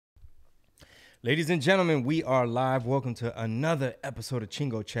Ladies and gentlemen, we are live. Welcome to another episode of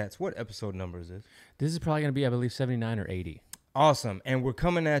Chingo Chats. What episode number is this? This is probably going to be, I believe, 79 or 80. Awesome. And we're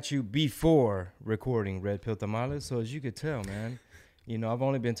coming at you before recording Red Pill Tamales. So as you could tell, man, you know, I've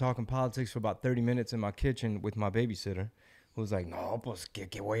only been talking politics for about 30 minutes in my kitchen with my babysitter, who's like, no, pues,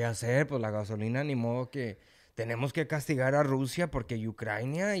 ¿qué voy a hacer? Pues la gasolina ni modo que tenemos que castigar a Rusia porque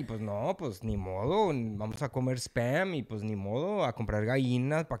Ucrania y pues no, pues ni modo, vamos a comer spam y pues ni modo a comprar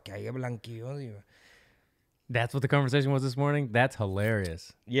gallinas para que haya blanquillos. That's what the conversation was this morning? That's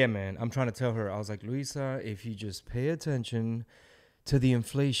hilarious. Yeah, man. I'm trying to tell her. I was like, Luisa, if you just pay attention to the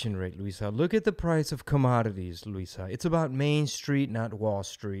inflation rate, Luisa. Look at the price of commodities, Luisa. It's about Main Street, not Wall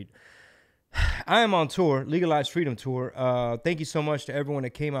Street. I am on tour, Legalized Freedom Tour. Thank you so much to everyone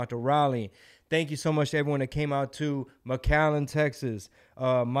that came out to Raleigh. Thank you so much to everyone that came out to McAllen, Texas.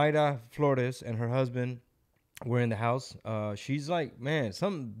 Maida Flores and her husband were in the house. She's like, man,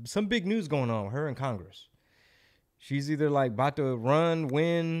 some big news going on with her in Congress. She's either like about to run,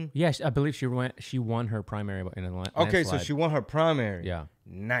 win. Yeah, I believe she won her primary in a landslide. Okay, so she won her primary. Yeah.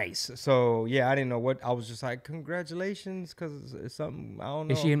 Nice. So, yeah, I didn't know what. I was just like, congratulations, because it's something, I don't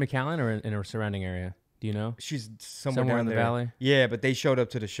know. Is she in McAllen or in her surrounding area? Do you know? She's somewhere in the there. valley? Yeah, but they showed up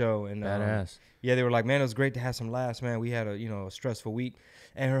to the show. And badass. Yeah, they were like, man, it was great to have some laughs, man. We had a stressful week.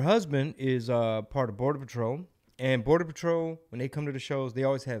 And her husband is part of Border Patrol. And Border Patrol, when they come to the shows, they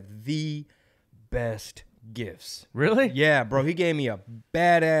always have the best gifts. Really? Yeah, bro. He gave me a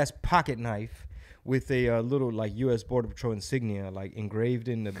badass pocket knife with a little like U.S. Border Patrol insignia like engraved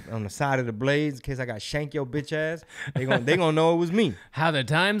on the side of the blades in case I got shank your bitch ass. They gonna know it was me. How the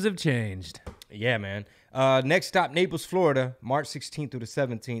times have changed. Yeah, man. Next stop, Naples, Florida, March 16th through the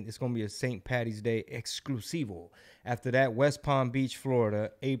 17th. It's gonna be a St. Patty's Day exclusivo. After that, West Palm Beach,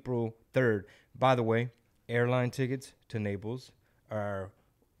 Florida, April 3rd. By the way, airline tickets to Naples are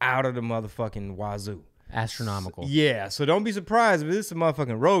out of the motherfucking wazoo. Astronomical. Yeah, so don't be surprised if this is a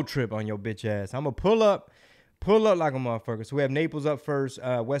motherfucking road trip on your bitch ass. I'm going to pull up like a motherfucker. So we have Naples up first,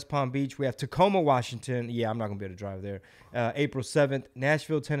 West Palm Beach. We have Tacoma, Washington. Yeah, I'm not going to be able to drive there. April 7th.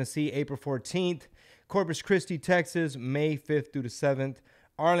 Nashville, Tennessee, April 14th. Corpus Christi, Texas, May 5th through the 7th.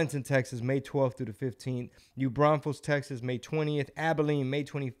 Arlington, Texas, May 12th through the 15th. New Braunfels, Texas, May 20th. Abilene, May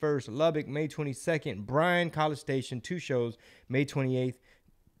 21st. Lubbock, May 22nd. Bryan, College Station, 2 shows, May 28th.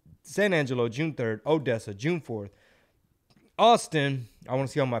 San Angelo, June 3rd. Odessa, June 4th. Austin, I want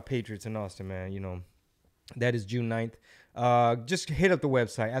to see all my Patriots in Austin, man. You know, that is June 9th. Just hit up the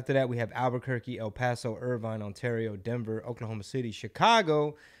website. After that, we have Albuquerque, El Paso, Irvine, Ontario, Denver, Oklahoma City,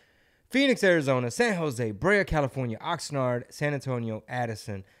 Chicago, Phoenix, Arizona, San Jose, Brea, California, Oxnard, San Antonio,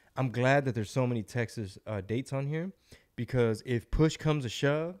 Addison. I'm glad that there's so many Texas dates on here because if push comes to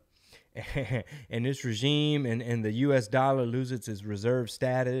shove, and this regime and the U.S. dollar loses its reserve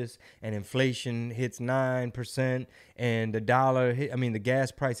status and inflation hits 9% and the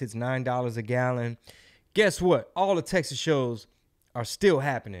gas price hits $9 a gallon. Guess what? All the Texas shows are still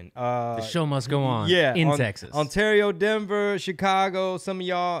happening. The show must go on. Yeah, in Texas. Ontario, Denver, Chicago, some of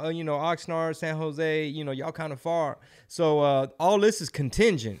y'all, Oxnard, San Jose, y'all kind of far. So all this is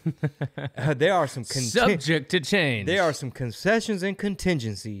contingent. There are some subject to change. There are some concessions and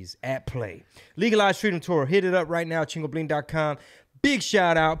contingencies at play. Legalized Freedom Tour. Hit it up right now, chingobling.com. Big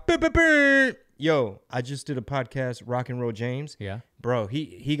shout out. Yo, I just did a podcast, Rock and Roll James. Yeah. Bro,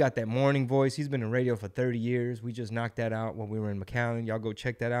 he got that morning voice. He's been in radio for 30 years. We just knocked that out when we were in McAllen. Y'all go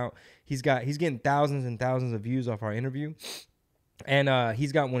check that out. He's getting thousands and thousands of views off our interview. And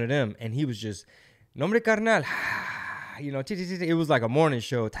he's got one of them. And he was just, nombre carnal. It was like a morning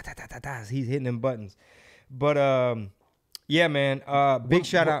show. He's hitting them buttons. But yeah, man. Big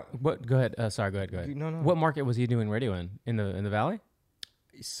shout out. Go ahead. Sorry, go ahead. No. What market was he doing radio in the valley?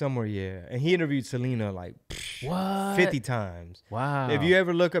 Somewhere, yeah. And he interviewed Selena like 50 times. Wow. If you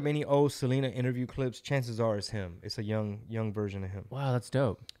ever look up any old Selena interview clips, chances are it's him. It's a young version of him. Wow, that's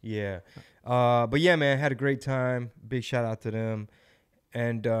dope. Yeah. But yeah, man, had a great time. Big shout out to them.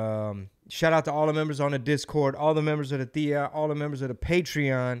 And shout out to all the members on the Discord, all the members of the Thea, all the members of the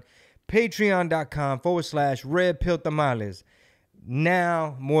Patreon. Patreon.com/Red Pill Tamales.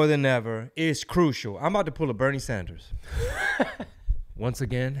 Now, more than ever, it's crucial. I'm about to pull a Bernie Sanders. Once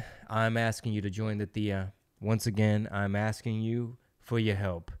again, I'm asking you to join the Thea. Once again, I'm asking you for your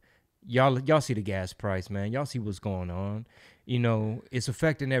help. Y'all see the gas price, man. Y'all see what's going on. It's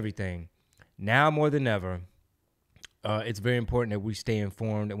affecting everything. Now more than ever, it's very important that we stay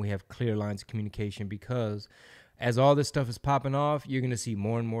informed and we have clear lines of communication because as all this stuff is popping off, you're going to see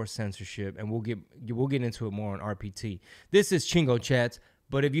more and more censorship, and we'll get into it more on RPT. This is Chingo Chats,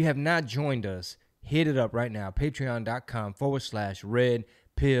 but if you have not joined us, hit it up right now, patreon.com/Red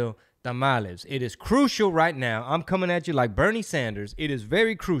Pill Tamales. It is crucial right now. I'm coming at you like Bernie Sanders. It is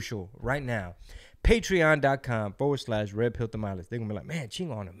very crucial right now. Patreon.com/Red Pill Tamales. They're going to be like, man,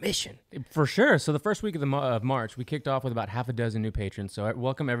 Chingo on a mission. For sure. So the first week of March, we kicked off with about half a dozen new patrons. So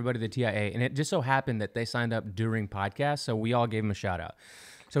welcome everybody to the TIA. And it just so happened that they signed up during podcasts, so we all gave them a shout out.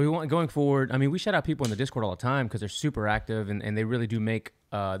 So we want going forward. I mean, we shout out people in the Discord all the time because they're super active and they really do make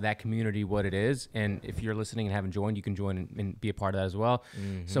that community what it is. And if you're listening and haven't joined, you can join and be a part of that as well.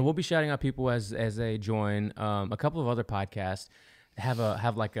 Mm-hmm. So we'll be shouting out people as they join. A couple of other podcasts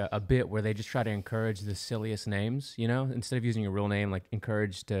have like a bit where they just try to encourage the silliest names. You know, instead of using your real name, like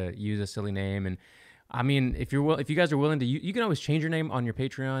encourage to use a silly name. And I mean, if you guys are willing to, you can always change your name on your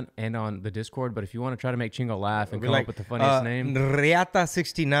Patreon and on the Discord. But if you want to try to make Chingo laugh and come up with the funniest name,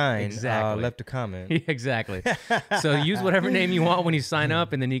 Riata69 exactly. Left a comment. Exactly. So use whatever name you want when you sign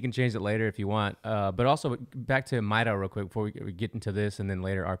up, and then you can change it later if you want. But also back to Mayra real quick before we get into this, and then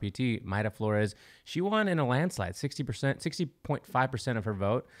later RPT. Mayra Flores, she won in a landslide, 60.5% of her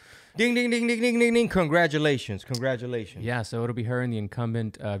vote. Ding, ding, ding, ding, ding, ding, ding. Congratulations. Yeah, so it'll be her and the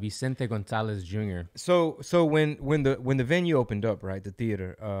incumbent Vicente Gonzalez Jr. So when the venue opened up, right, the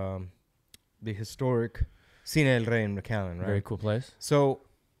theater, the historic Cine del Rey in McAllen, right? Very cool place. So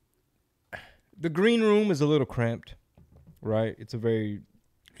the green room is a little cramped, right? It's like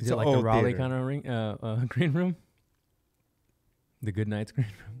the Raleigh kind of green room? The Good Nights green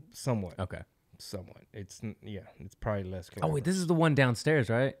room? Somewhat. Okay. Somewhat. It's probably less glamorous. Oh wait, this is the one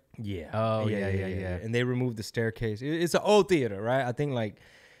downstairs, right? Yeah. Oh yeah. And they removed the staircase. It's an old theater, right? I think like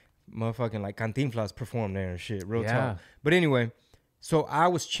motherfucking like Cantinflas performed there and shit, real talk. But anyway, so I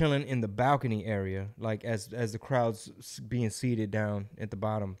was chilling in the balcony area, like as the crowd's being seated down at the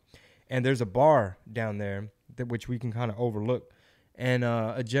bottom, and there's a bar down there which we can kind of overlook, and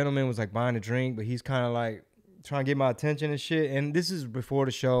a gentleman was like buying a drink, but he's kind of like trying to get my attention and shit. And this is before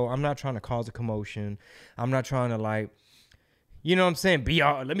the show. I'm not trying to cause a commotion. I'm not trying to like, you know what I'm saying? Be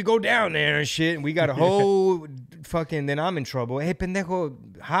all, let me go down there and shit. And we got a whole fucking, then I'm in trouble. Hey,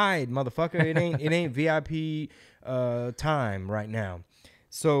 pendejo, hide, motherfucker. It ain't VIP time right now.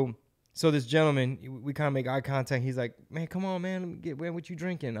 So this gentleman, we kind of make eye contact. He's like, man, come on, man. Let me get what you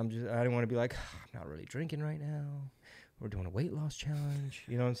drinking. I didn't want to be like, I'm not really drinking right now. We're doing a weight loss challenge.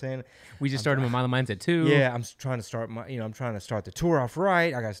 You know what I'm saying? We just started with Mile Mindset too. Yeah, I'm trying to start I'm trying to start the tour off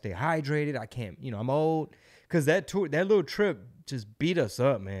right. I got to stay hydrated. I can't, I'm old. Because that little trip just beat us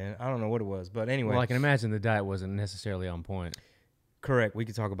up, man. I don't know what it was. But anyway. Well, I can imagine the diet wasn't necessarily on point. Correct. We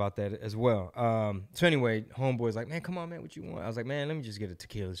could talk about that as well. So anyway, homeboy's like, man, come on, man, what you want? I was like, man, let me just get a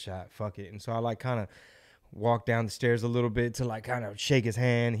tequila shot. Fuck it. And so I like kind of walked down the stairs a little bit to like kind of shake his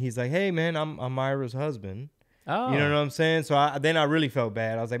hand. He's like, hey, man, I'm Myra's husband. Oh. You know what I'm saying? So then I really felt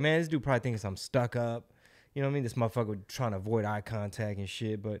bad. I was like, man, this dude probably thinks I'm stuck up. You know what I mean? This motherfucker trying to avoid eye contact and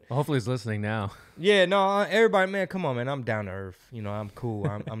shit. But well, hopefully he's listening now. Yeah, no, everybody, man, come on, man. I'm down to earth. I'm cool.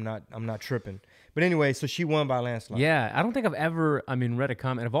 I'm not tripping. But anyway, so she won by landslide. Yeah, I don't think I've ever, read a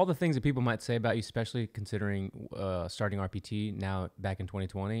comment. Of all the things that people might say about you, especially considering starting RPT now back in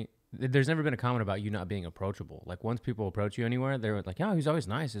 2020, there's never been a comment about you not being approachable. Like once people approach you anywhere, they're like, oh, he's always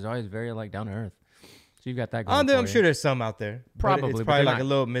nice. He's always very like down to earth. So you got that going I'm sure there's some out there. Probably. It's probably like a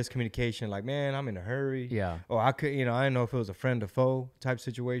little miscommunication. Like, man, I'm in a hurry. Yeah. Or I could, I didn't know if it was a friend or foe type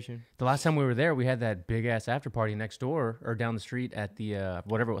situation. The last time we were there, we had that big ass after party next door or down the street at the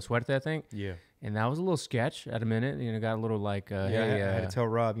whatever it was, Suerte, I think. Yeah. And that was a little sketch at a minute. Got a little like, hey, I had to tell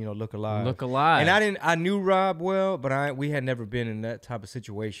Rob, look alive. Look alive. And I knew Rob well, but we had never been in that type of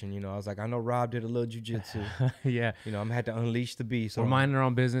situation. I was like, I know Rob did a little jujitsu. Yeah. I'm had to unleash the beast. We're minding our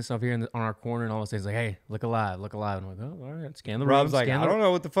own business up here on our corner, and all of a sudden, it's like, hey, look alive, look alive. And I'm like, oh, all right, scan the room. Rob's like, I don't know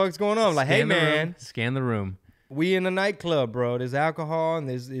what the fuck's going on. I'm like, hey, man. Scan the room. We in a nightclub, bro. There's alcohol and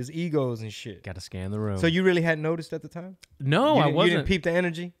there's egos and shit. Got to scan the room. So you really hadn't noticed at the time? No, I wasn't. You didn't peep the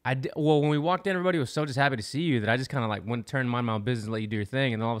energy? Well, when we walked in, everybody was so just happy to see you that I just kind of like went to turn mind my own business and let you do your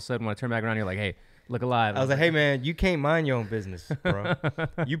thing. And then all of a sudden, when I turn back around, you're like, hey, look alive. I was like, hey, man, you can't mind your own business, bro.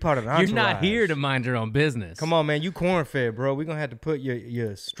 You part of the entourage. You're not here to mind your own business. Come on, man. You corn-fed, bro. We're going to have to put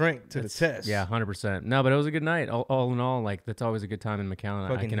your strength to the test. Yeah, 100%. No, but it was a good night. All in all, like, that's always a good time in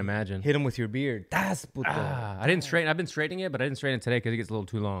McAllen. I can imagine. Hit him with your beard. Das puto. I didn't straighten. I've been straightening it, but I didn't straighten it today because it gets a little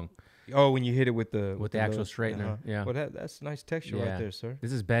too long. Oh, when you hit it with the actual straightener. Yeah. Well, that's nice texture right there, sir.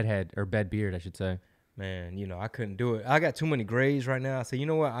 This is bed head or bed beard, I should say. Man, I couldn't do it. I got too many grays right now. I said, you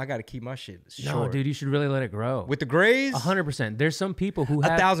know what? I got to keep my shit short. No, dude, you should really let it grow. With the grays? 100%. There's some people who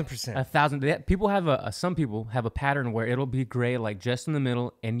have 1,000%. 1,000. People have some people have a pattern where it'll be gray, like just in the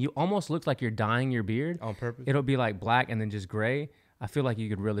middle, and you almost look like you're dyeing your beard on purpose. It'll be like black and then just gray. I feel like you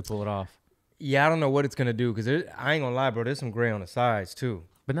could really pull it off. Yeah, I don't know what it's gonna do because I ain't gonna lie, bro. There's some gray on the sides too.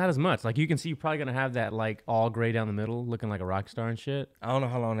 but not as much. Like you can see, you're probably gonna have that like all gray down the middle, looking like a rock star and shit. I don't know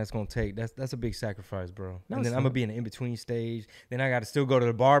how long that's gonna take. That's a big sacrifice, bro. No, and it's then I'm gonna not. be in the in between stage. Then I got to still go to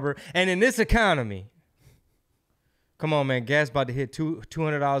the barber. And in this economy, come on, man, gas about to hit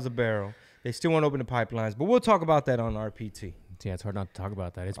 $200 a barrel. They still want to open the pipelines, but we'll talk about that on RPT. Yeah, it's hard not to talk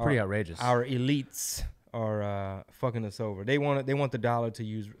about that. It's pretty outrageous. Our elites are fucking us over. They want the dollar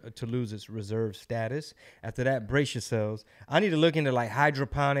to lose its reserve status. After that, brace yourselves. I need to look into like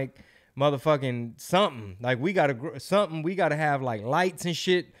hydroponic motherfucking something. Like we gotta something. We gotta have like lights and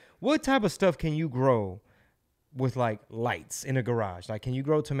shit. What type of stuff can you grow with like lights in a garage? Like, can you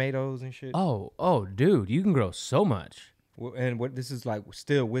grow tomatoes and shit? Oh, dude, you can grow so much. And what this is like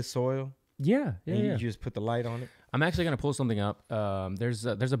still with soil? Yeah. And you just put the light on it. I'm actually gonna pull something up. There's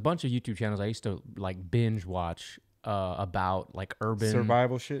a bunch of YouTube channels I used to like binge watch about like urban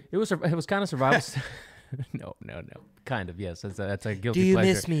Survival shit. It was kind of survival. No, kind of, yes. That's a guilty Do you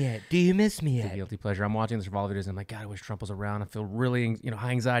pleasure. miss me yet? Do you miss me It's a yet? guilty pleasure. I'm watching the survival videos and I'm like, God, I wish Trump was around. I feel really,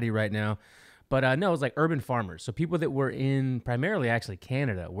 high anxiety right now. But no, it's like urban farmers. So people that were in primarily actually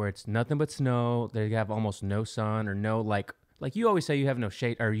Canada, where it's nothing but snow. They have almost no sun or no like you always say you have no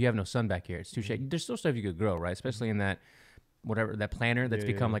shade or you have no sun back here. It's too shady. There's still stuff you could grow, right? Especially in that planter that's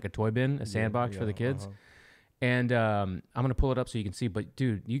become like a toy bin, a sandbox for the kids. And I'm gonna pull it up so you can see. But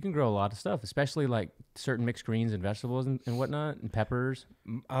dude, you can grow a lot of stuff, especially like certain mixed greens and vegetables and whatnot, and peppers.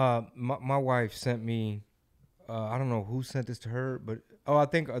 My wife sent me. I don't know who sent this to her, but I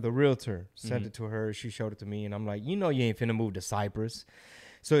think the realtor sent it to her. She showed it to me, and I'm like, you ain't finna move to Cyprus.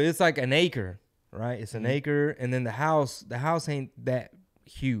 So it's like an acre, right? It's an acre, and then the house ain't that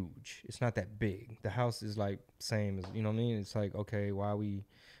huge. It's not that big. The house is like same as, you know what I mean? It's like, okay, thought we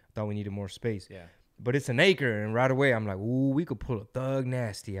needed more space. Yeah. But it's an acre, and right away I'm like, ooh, we could pull a thug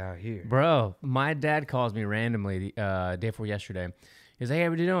nasty out here. Bro, my dad calls me randomly day before yesterday. He's like, hey,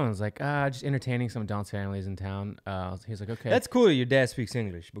 what are you doing? I was like, just entertaining some Don's families in town. He's like, okay. That's cool that your dad speaks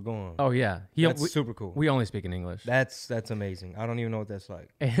English, but go on. Oh, yeah. That's super cool. We only speak in English. That's amazing. I don't even know what that's like.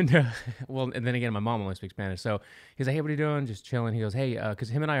 And, and then again, my mom only speaks Spanish. So he's like, hey, what are you doing? Just chilling. He goes, hey, because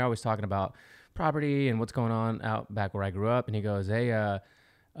him and I are always talking about property and what's going on out back where I grew up. And he goes, hey,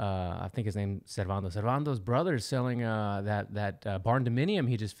 I think his name's Servando. Servando's brother is selling that barn dominium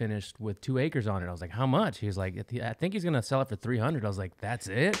he just finished with 2 acres on it. I was like, how much? He was like, I think he's gonna sell it for $300. I was like, that's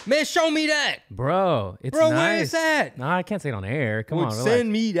it, Man, show me that, bro. It's bro. nice. Where is that? Nah, I can't say it on air. Come on,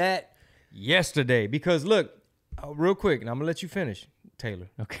 Send me that yesterday, because look, real quick, and I'm gonna let you finish, Taylor.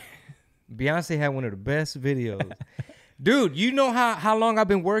 Okay. Beyonce had one of the best videos. Dude, you know how long I've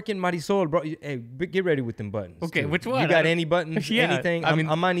been working Marisol, bro. Hey, get ready with them buttons. Okay, dude. which one? You got any buttons? Yeah, anything? I mean-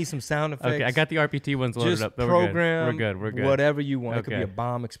 I might need some sound effects. Okay, I got the RPT ones loaded Just up. But program. We're good. Whatever you want. It could be Okay. a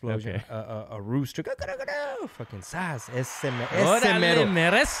bomb explosion, Okay. a rooster. Fucking size. Ese Órale, mero.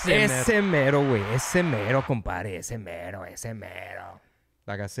 merece, Ese mero, güey. Ese mero, compadre. Ese mero.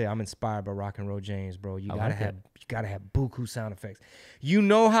 Like I said, I'm inspired by Rock and Roll James, bro. You gotta have buku sound effects. You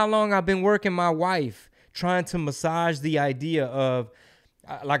know how long I've been working my wife trying to massage the idea of,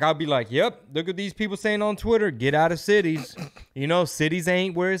 like, I'll be like, yep, look at these people saying on Twitter, get out of cities. Cities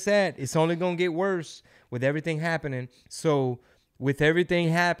ain't where it's at. It's only gonna get worse with everything happening. So with everything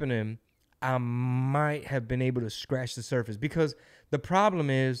happening, I might have been able to scratch the surface, because the problem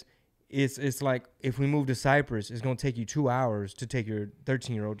is, it's like if we move to Cyprus, it's gonna take you 2 hours to take your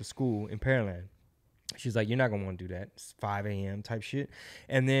 13-year-old to school in Pearland. She's like, you're not gonna want to do that. It's 5 a.m. type shit.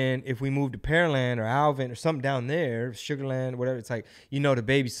 And then if we move to Pearland or Alvin or something down there, Sugarland, whatever, it's like, the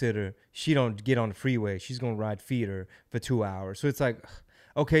babysitter, she don't get on the freeway. She's gonna ride feeder for 2 hours. So it's like,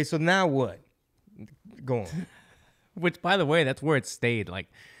 okay, so now what? Go on. Which, by the way, that's where it stayed. Like,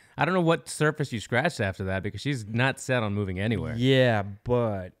 I don't know what surface you scratched after that, because she's not set on moving anywhere. Yeah,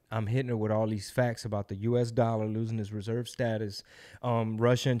 but I'm hitting her with all these facts about the U.S. dollar losing its reserve status,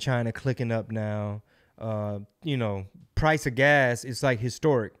 Russia and China clicking up now. Price of gas is like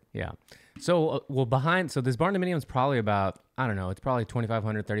historic. Yeah. So, so this barn dominium is probably about, I don't know, it's probably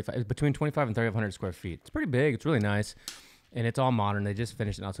 2,500, between 2,500 and 3,500 square feet. It's pretty big. It's really nice. And it's all modern. They just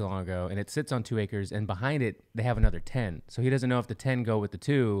finished it not too long ago. And it sits on 2 acres. And behind it, they have another 10. So he doesn't know if the 10 go with the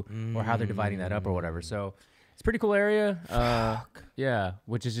 2 or how they're dividing that up or whatever. So it's a pretty cool area. Yeah.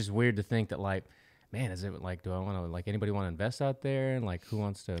 Which is just weird to think that, like, man, is it like, do I want to, like, anybody want to invest out there? And, like, who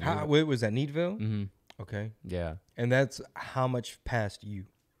wants to? Wait, was that Needville? Mm-hmm. Okay. Yeah. And that's how much past you?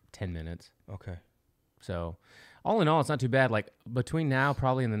 10 minutes. Okay. So all in all, it's not too bad. Like between now,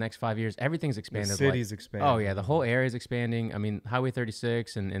 probably in the next 5 years, everything's expanded. The city's expanding. Oh yeah, the whole area is expanding. I mean, Highway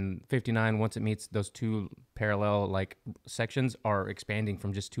 36 and 59, once it meets those two parallel like sections, are expanding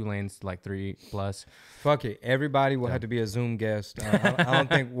from just 2 lanes to like 3 plus. Fuck it, everybody will have to be a Zoom guest. I don't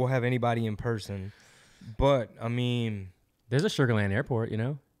think we'll have anybody in person, but I mean, there's a Sugar Land Airport, you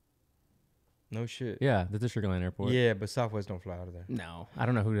know. No shit. Yeah, there's a Sugar Land Airport. Yeah, but Southwest don't fly out of there. No, I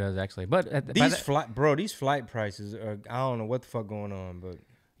don't know who does actually. But these flight prices are, I don't know what the fuck going on, but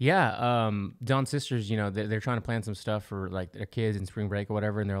yeah, Dawn's sisters, you know, they're trying to plan some stuff for like their kids in spring break or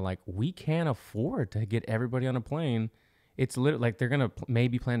whatever, and they're like, we can't afford to get everybody on a plane. It's literally like they're gonna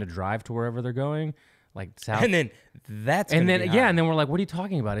maybe plan to drive to wherever they're going, like south. And then and then we're like, what are you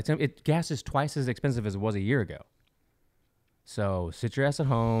talking about? Gas is twice as expensive as it was a year ago. So sit your ass at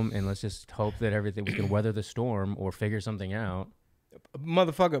home and let's just hope that we can weather the storm or figure something out.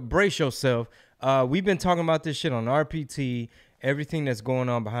 Motherfucker, brace yourself. We've been talking about this shit on RPT, everything that's going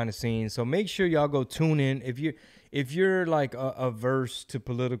on behind the scenes. So make sure y'all go tune in. If you're like averse to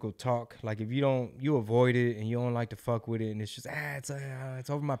political talk, like if you avoid it and you don't like to fuck with it, and it's just it's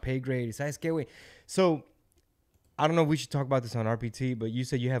over my pay grade. It's scary away. So I don't know if we should talk about this on RPT, but you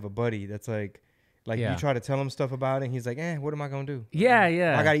said you have a buddy that's like. You try to tell him stuff about it, and he's like, what am I going to do? Yeah.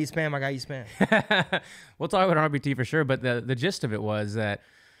 I got to eat Spam. We'll talk about RBT for sure, but the gist of it was that,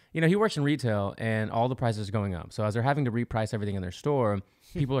 you know, he works in retail, and all the prices are going up. So as they're having to reprice everything in their store,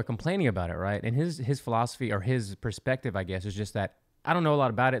 people are complaining about it, right? And his philosophy or his perspective, I guess, is just that I don't know a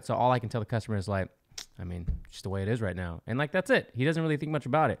lot about it, so all I can tell the customer is like, I mean, just the way it is right now. And, like, that's it. He doesn't really think much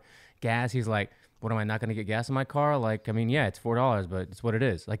about it. Gas, he's like, what am I not going to get gas in my car? Like, I mean, yeah, it's $4, but it's what it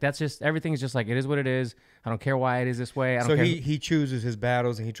is. Like, that's just, everything's just like, it is what it is. I don't care why it is this way. I don't care. He chooses his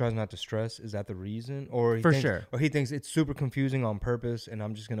battles and he tries not to stress. Is that the reason? Or he thinks it's super confusing on purpose and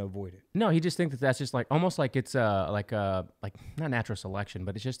I'm just going to avoid it. No, he just thinks that's just like, almost like it's like not natural selection,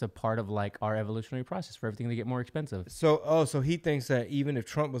 but it's just a part of like our evolutionary process for everything to get more expensive. So he thinks that even if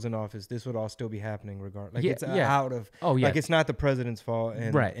Trump was in office, this would all still be happening regardless. Like out of, like it's not the president's fault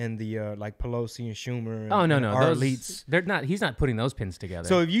and the like Pelosi and Schumer and, our elites. They're not. He's not putting those pins together.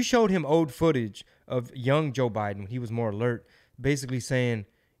 So if you showed him old footage of young Joe Biden when he was more alert, basically saying,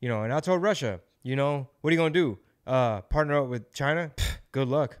 you know, and I told Russia, you know, what are you gonna do? Partner up with China? Good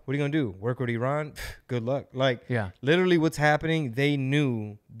luck. What are you gonna do? Work with Iran? Good luck. Like, literally, what's happening? They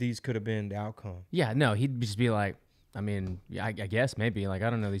knew these could have been the outcome. Yeah, no, he'd just be like, I mean, I guess maybe, like, I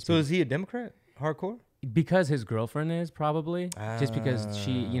don't know these. So people. Is he a Democrat? Hardcore? Because his girlfriend is probably just because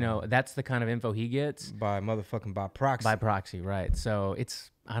she, you know, that's the kind of info he gets by proxy. By proxy, right? So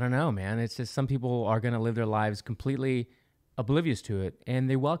it's, I don't know, man. It's just some people are gonna live their lives completely oblivious to it, and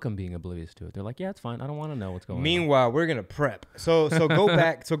they welcome being oblivious to it. They're like, yeah, it's fine. I don't want to know what's going on. Meanwhile, we're gonna prep. So go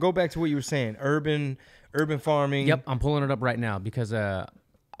back. So go back to what you were saying. Urban farming. Yep, I'm pulling it up right now because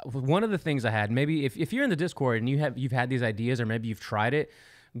one of the things I had, maybe if you're in the Discord and you've had these ideas or maybe you've tried it.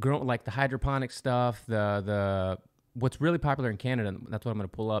 Like the hydroponic stuff, the what's really popular in Canada, and that's what I'm going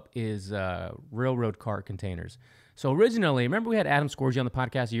to pull up, is railroad cart containers. So originally, remember we had Adam Scorgi on the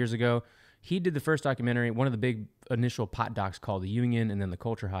podcast years ago? He did the first documentary, one of the big initial pot docs called The Union and then The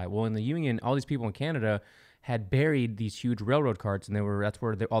Culture High. Well, in The Union, all these people in Canada had buried these huge railroad carts, and that's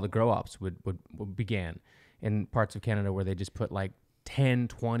where all the grow-ops would began in parts of Canada where they just put like 10,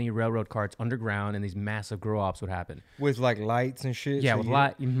 20 railroad carts underground, and these massive grow-ops would happen. With like lights and shit? Yeah, with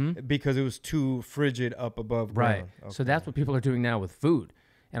light. Because it was too frigid up above ground. Right. Okay. So that's what people are doing now with food.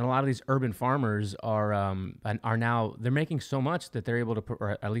 And a lot of these urban farmers are now, they're making so much that they're able to,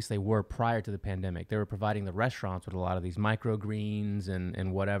 or at least they were prior to the pandemic, they were providing the restaurants with a lot of these microgreens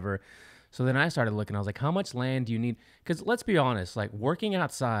and whatever. So then I started looking, I was like, how much land do you need? Because let's be honest, like working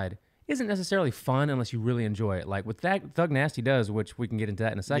outside isn't necessarily fun unless you really enjoy it. Like what Thug Nasty does, which we can get into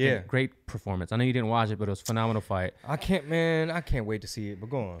that in a second. Yeah. Great performance. I know you didn't watch it, but it was a phenomenal fight. I can't wait to see it, but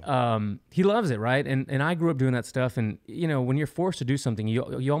go on. He loves it, right? And I grew up doing that stuff, and you know, when you're forced to do something,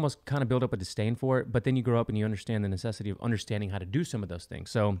 you almost kind of build up a disdain for it, but then you grow up and you understand the necessity of understanding how to do some of those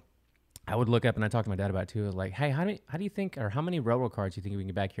things. So I would look up, and I talked to my dad about it too. Like, hey, how do you think, or how many railroad cars do you think we can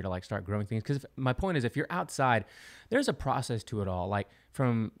get back here to like start growing things? Because my point is, if you're outside, there's a process to it all. Like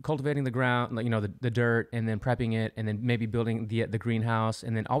from cultivating the ground, like, you know, the dirt, and then prepping it, and then maybe building the greenhouse,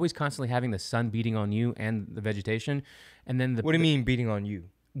 and then always constantly having the sun beating on you and the vegetation, and then what do you mean beating on you?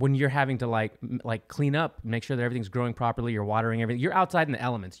 When you're having to like clean up, make sure that everything's growing properly, you're watering everything. You're outside in the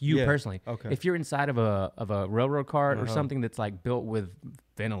elements, personally. Okay. If you're inside of a railroad cart or something that's like built with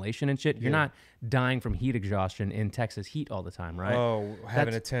ventilation and shit, you're not dying from heat exhaustion in Texas heat all the time, right? Oh,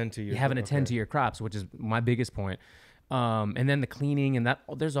 having to tend to your to your crops, which is my biggest point. And then the cleaning and that,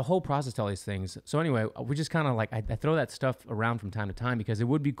 there's a whole process to all these things. So anyway, we just kind of like, I throw that stuff around from time to time because it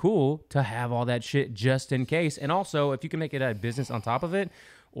would be cool to have all that shit just in case. And also if you can make it a business on top of it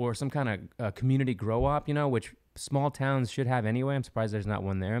or some kind of community grow up, you know, which small towns should have anyway. I'm surprised there's not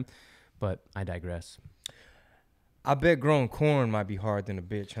one there, but I digress. I bet growing corn might be hard than a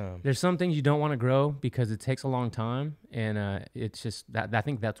bitch, huh? There's some things you don't want to grow because it takes a long time. And it's just that, I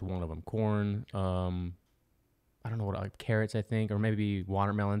think that's one of them. Corn, I don't know what, like carrots, I think, or maybe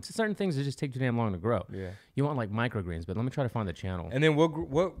watermelons. Certain things that just take too damn long to grow. Yeah. You want like microgreens, but let me try to find the channel. And then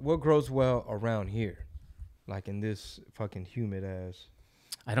what grows well around here, like in this fucking humid ass?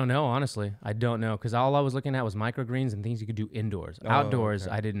 I don't know, honestly. I don't know because all I was looking at was microgreens and things you could do indoors. Outdoors,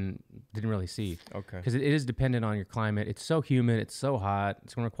 okay. I didn't really see. Okay. Because it is dependent on your climate. It's so humid. It's so hot.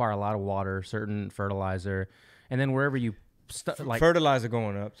 It's going to require a lot of water, certain fertilizer, and then wherever you like fertilizer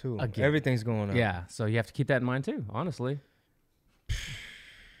going up too. Again. Everything's going up. Yeah, so you have to keep that in mind too. Honestly.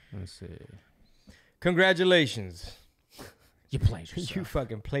 Let's see. Congratulations. You played yourself. You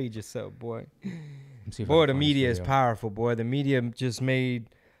fucking played yourself, boy. See if I Boy, can the find this media is video. powerful, boy. The media just made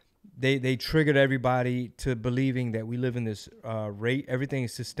they triggered everybody to believing that we live in this everything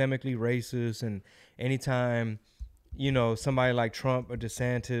is systemically racist, and anytime you know somebody like Trump or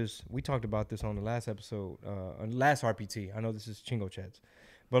DeSantis, we talked about this on the last episode, on last RPT. I know this is Chingo Chats,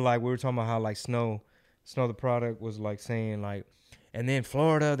 but like we were talking about how like Snow the product was like saying like, and then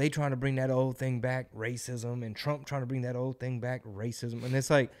Florida, they trying to bring that old thing back, racism, and Trump trying to bring that old thing back, racism. And it's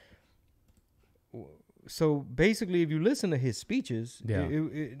like, so basically, if you listen to his speeches, Yeah.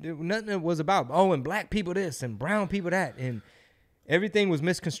 nothing was about, oh, and black people this and brown people that. And everything was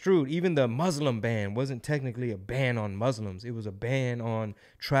misconstrued. Even the Muslim ban wasn't technically a ban on Muslims. It was a ban on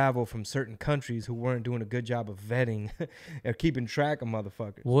travel from certain countries who weren't doing a good job of vetting or keeping track of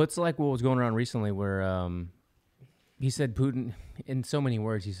motherfuckers. Well, it's like what was going around recently where he said Putin, in so many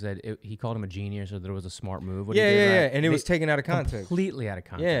words, he said he called him a genius or that it was a smart move. What he did, Yeah. right? And it was taken out of context. Completely out of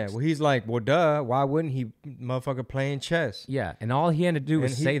context. Yeah, well, he's like, well, duh. Why wouldn't he, motherfucker, playing chess? Yeah, and all he had to do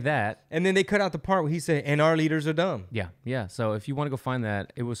was say that. And then they cut out the part where he said, and our leaders are dumb. Yeah. So if you want to go find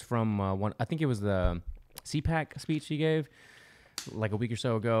that, it was from one. I think it was the CPAC speech he gave like a week or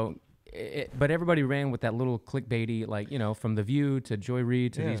so ago. But everybody ran with that little clickbaity, like, you know, from The View to Joy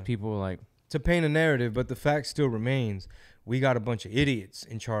Reid to these people like. To paint a narrative, but the fact still remains. We got a bunch of idiots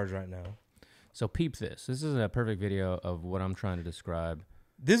in charge right now. So peep this. This is a perfect video of what I'm trying to describe.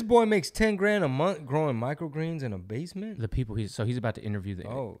 This boy makes 10 grand a month growing microgreens in a basement. The people he's about to interview the.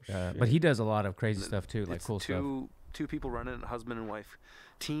 Shit. But he does a lot of crazy stuff too, like cool stuff. Two people running a husband and wife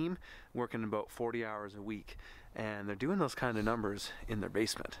team, working about 40 hours a week, and they're doing those kind of numbers in their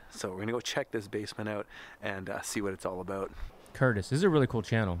basement. So we're gonna go check this basement out and see what it's all about. Curtis, this is a really cool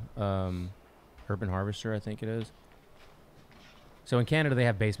channel. Urban Harvester, I think it is. So in Canada, they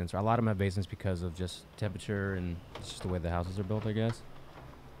have basements. A lot of them have basements because of just temperature and it's just the way the houses are built, I guess.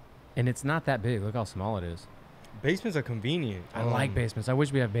 And it's not that big. Look how small it is. Basements are convenient. I like basements. I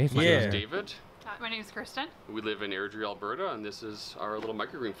wish we had basements. My name Yeah. is David. My name is Kristen. We live in Airdrie, Alberta, and this is our little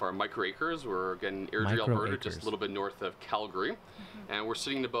microgreen farm, Micro Acres. We're again in Airdrie, Micro Alberta, Acres. just a little bit north of Calgary. And we're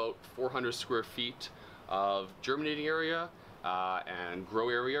sitting in about 400 square feet of germinating area and grow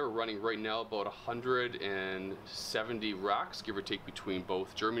area. We're running right now about 170 racks, give or take, between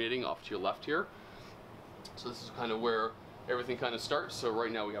both germinating off to your left here. So this is kind of where everything kind of starts. So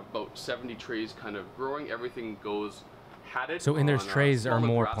right now we have about 70 trays kind of growing. Everything goes hatted. So in those on, trays are smaller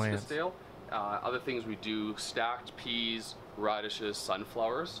more brassica plants. scale. Other things we do: stacked peas, radishes,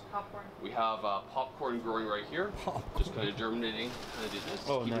 sunflowers. Popcorn. We have popcorn growing right here. Just kind of germinating. Kind of do this.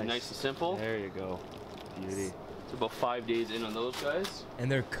 Oh, Keep it nice. nice and simple. There you go. Beauty. It's about 5 days in on those guys. And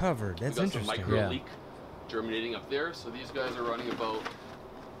they're covered. That's We got some interesting. micro Yeah. leek germinating up there. So these guys are running about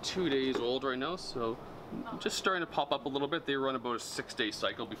 2 days old right now. So just starting to pop up a little bit. They run about a 6-day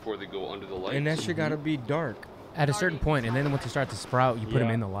cycle before they go under the light. And that shit gotta be dark. At a certain point, and then once they start to sprout, you put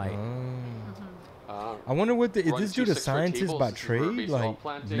them in the light. I wonder what is run this two dude a 6-foot scientist tables. by This is where we're trade? basically all Like,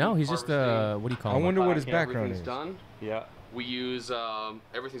 planting, No, he's just harvesting. what do you call I him? wonder what his Everything's background is. done. Yeah. We use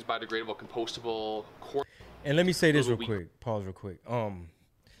everything's biodegradable, compostable. And let me say this real Little quick. Pause real quick.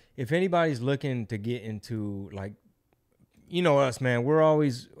 If anybody's looking to get into, like, you know us, man, we're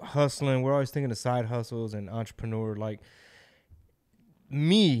always hustling. We're always thinking of side hustles and entrepreneur. Like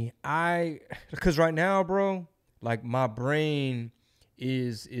me, because right now, bro, like my brain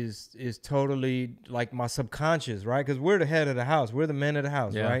is totally like my subconscious, right? Because we're the head of the house. We're the men of the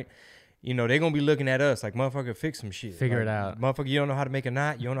house, Yeah. right? you know, they're going to be looking at us like, motherfucker, fix some shit. Figure like, it out. Motherfucker, you don't know how to make a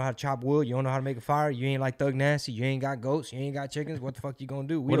knot. You don't know how to chop wood. You don't know how to make a fire. You ain't like Thug Nasty. You ain't got goats. You ain't got chickens. What the fuck you going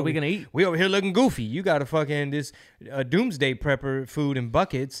to do? What are we going to eat? We over here looking goofy. You got a fucking this doomsday prepper food in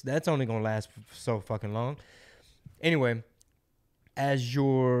buckets. That's only going to last so fucking long. Anyway, as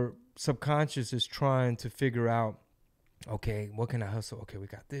your subconscious is trying to figure out, okay, what can I hustle? Okay, we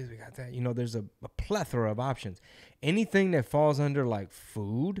got this, we got that. You know, there's a plethora of options. Anything that falls under like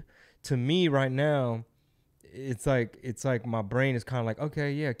food, to me right now, it's like my brain is kind of like,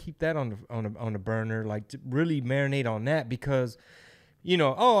 okay, yeah, keep that on the burner, like to really marinate on that, because, you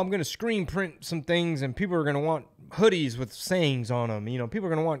know, oh, I'm gonna screen print some things and people are gonna want hoodies with sayings on them. You know, people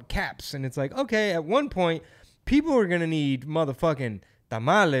are gonna want caps, and it's like, okay, at one point, people are gonna need motherfucking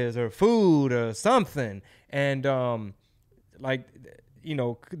tamales or food or something, and like, you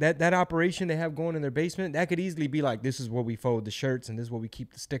know, that operation they have going in their basement, that could easily be like, this is where we fold the shirts, and this is where we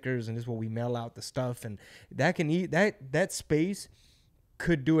keep the stickers, and this is where we mail out the stuff, and that can eat that space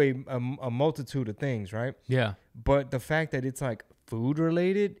could do a multitude of things, right? Yeah. But the fact that it's like food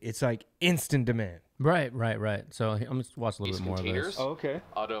related, it's like instant demand. Right. So I'm gonna watch a little These bit more of containers this. Oh, okay.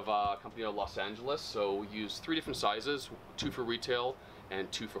 out of a company out of Los Angeles. So we use 3 different sizes, 2 for retail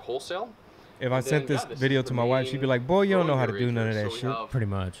and 2 for wholesale. If I And sent then, this yeah, this video is to the my wife, she'd be like, boy, you don't know how to growing do none of area that here. shit. So we have Pretty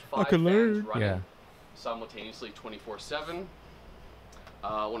much. 5 could fans learn. running Yeah. simultaneously 24/7.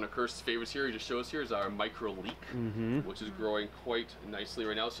 One of Kurt's favorites here, he just shows here, is our micro leek, which is growing quite nicely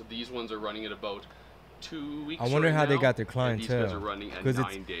right now. So these ones are running at about 2 weeks. I wonder right how they now, got their and these guys are clientele. running at 'Cause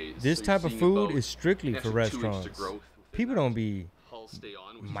 9 days. This So type you're of seeing food about is strictly an for extra 2 weeks to restaurants. growth within People that. don't be Hull stay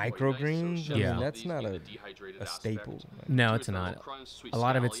on, which is quite microgreens. nice. So I mean, chefs love that's these not being a the dehydrated staple. aspect. No, So it's got a not. little crunch, sweet A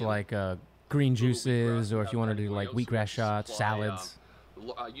lot of it's scallion, like green little juices, wheatgrass, or if you want to do that like going out. So wheatgrass we shots, supply, salads.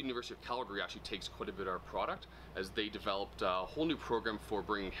 University of Calgary actually takes quite a bit of our product, as they developed a whole new program for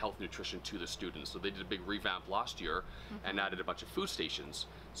bringing health nutrition to the students. So they did a big revamp last year and added a bunch of food stations.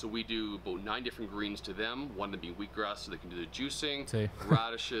 So we do about 9 different greens to them, one of them being wheatgrass so they can do the juicing, See.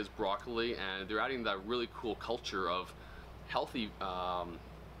 radishes, broccoli, and they're adding that really cool culture of healthy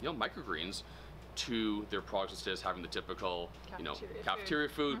microgreens to their products, instead of having the typical, cafeteria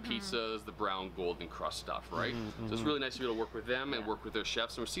food, pizzas, the brown golden crust stuff, right? So it's really nice to be able to work with them and work with their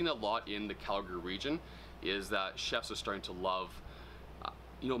chefs. And we're seeing that a lot in the Calgary region, is that chefs are starting to love,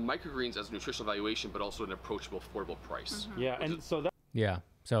 microgreens as a nutritional evaluation, but also an approachable, affordable price. Yeah, and so that. Yeah.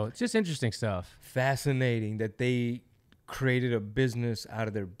 So it's just interesting stuff. fascinating that they created a business out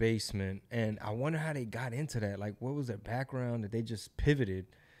of their basement, and I wonder how they got into that. Like, what was their background that they just pivoted?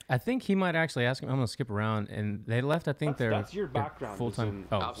 I think he might actually ask him. I'm gonna skip around, and they left. I think That's your their background. full is time. in-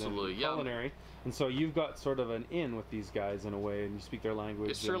 Oh, is in Absolutely, yeah. Culinary, and so you've got sort of an in with these guys in a way, and you speak their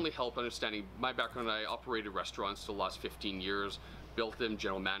language. It certainly helped understanding my background. I operated restaurants for the last 15 years, built them,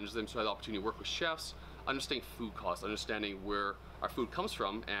 general managed them, so I had the opportunity to work with chefs, understanding food costs, understanding where our food comes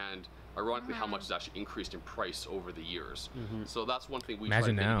from, and ironically how much has actually increased in price over the years. So that's one thing we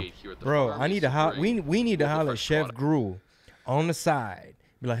Imagine try to now. mitigate here at the Bro, farm, I is need to bring we need to local holler at fresh Chef product. Gruel on the side.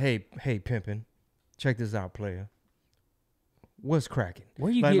 Be like, hey, pimpin', check this out, player. What's cracking? where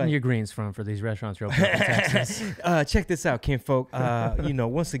are you Like- getting like- your greens from for these restaurants you're opening up in Texas? Check this out, kinfolk.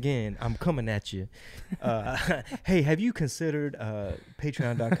 Once again, I'm coming at you. Hey, have you considered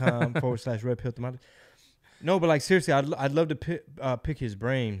patreon.com/Red Pill Tamales? No, but like seriously, I'd love to pick his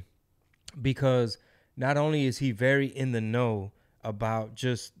brain, because not only is he very in the know about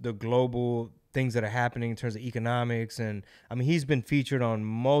just the global things that are happening in terms of economics, and I mean, he's been featured on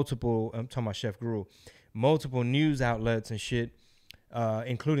multiple, I'm talking about Chef Gruel, multiple news outlets and shit,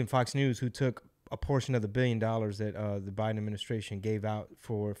 including Fox News, who took a portion of the $1 billion that the Biden administration gave out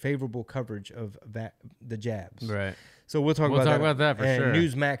for favorable coverage of the jabs. Right. So we'll talk about that for and sure.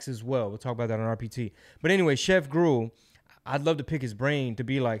 Newsmax as well. We'll talk about that on RPT. But anyway, Chef Gruel, I'd love to pick his brain to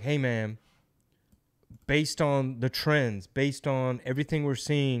be like, hey man, based on the trends, based on everything we're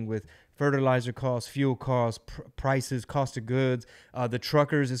seeing with fertilizer costs, fuel costs, prices, cost of goods, the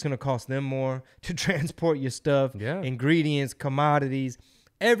truckers, it's going to cost them more to transport your stuff, ingredients, commodities,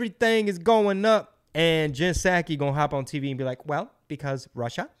 everything is going up. And Jen Psaki going to hop on TV and be like, well, because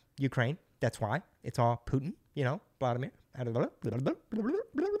Russia, Ukraine, that's why. It's all Putin, Vladimir.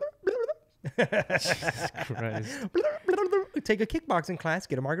 Christ. Take a kickboxing class,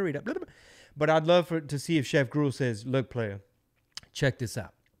 get a margarita. But I'd love to see if Chef Gruel says, look, player, check this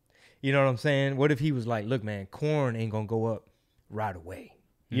out. You know what I'm saying? What if he was like, look, man, corn ain't going to go up right away.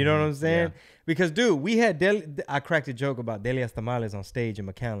 You know what I'm saying? Yeah. Because, dude, we had I cracked a joke about Delia's Tamales on stage in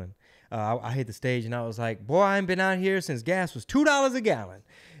McAllen. I hit the stage and I was like, boy, I ain't been out here since gas was $2 a gallon.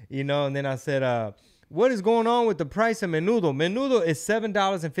 And then I said, What is going on with the price of menudo? Menudo is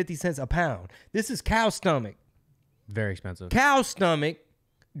 $7.50 a pound. This is cow stomach. Very expensive. Cow stomach,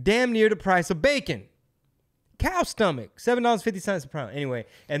 damn near the price of bacon. Cow stomach, $7.50 a pound. Anyway,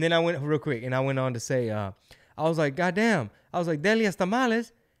 and then I went real quick, and I went on to say, I was like, goddamn. I was like, Delia's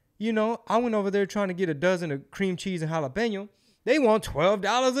Tamales. You know, I went over there trying to get a dozen of cream cheese and jalapeno. They want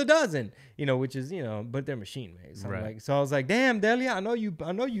 $12 a dozen, you know, which is, you know, but they're machine made. So, Right. so I was like, damn, Delia, I know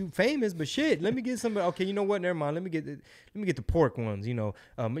you famous, but shit, let me get some. Okay, you know what? Never mind. Let me get the pork ones. You know,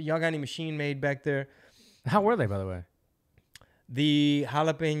 y'all got any machine made back there? How were they, by the way? The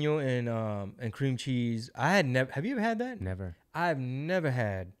jalapeno and cream cheese. I had never. Have you ever had that? Never. I've never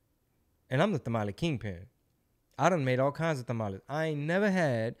had, and I'm the tamale kingpin. I done made all kinds of tamales. I ain't never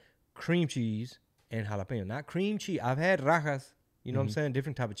had cream cheese and jalapeno. Not cream cheese. I've had rajas. You know what I'm saying?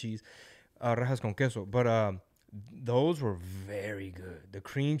 Different type of cheese. Rajas con queso. But those were very good. The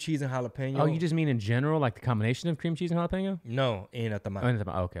cream cheese and jalapeno. Oh, you just mean in general, like the combination of cream cheese and jalapeno? No, in a tamale. Oh, in the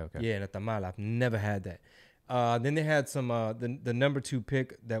tamale. Okay. Yeah, in a tamale. I've never had that. Then they had some the number 2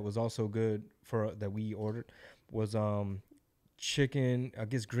 pick that was also good for that we ordered was chicken, I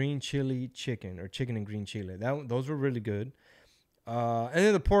guess green chili chicken or chicken and green chili. Those were really good. And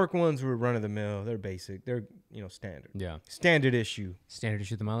then the pork ones were run of the mill. They're basic. They're, you know, standard. Yeah. Standard issue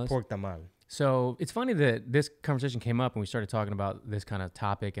Tamales. pork tamale. So it's funny that this conversation came up and we started talking about this kind of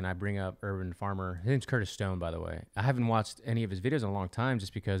topic, and I bring up Urban Farmer. His name's Curtis Stone, by the way. I haven't watched any of his videos in a long time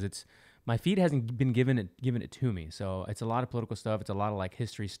just because my feed hasn't been given it to me. So it's a lot of political stuff. It's a lot of like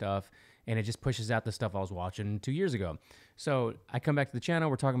history stuff, and it just pushes out the stuff I was watching 2 years ago. So I come back to the channel.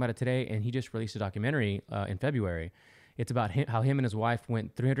 We're talking about it today, and he just released a documentary in February. It's about how him and his wife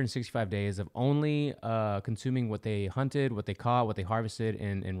went 365 days of only consuming what they hunted, what they caught, what they harvested,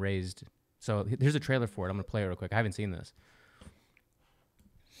 and raised. So here's a trailer for it. I'm going to play it real quick. I haven't seen this.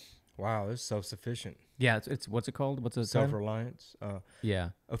 Wow, it's self-sufficient. Yeah, it's what's it called? What's the title? Self-reliance. Yeah.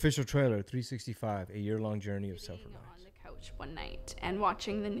 Official trailer, 365, a year-long journey of self-reliance. On the couch one night and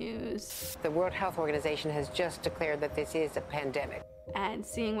watching the news The World Health Organization has just declared that this is a pandemic. and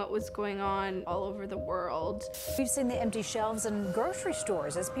seeing what was going on all over the world. We've seen the empty shelves in grocery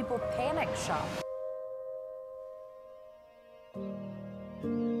stores as people panic shop.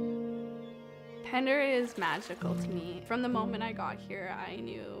 Pender is magical to me. From the moment I got here, I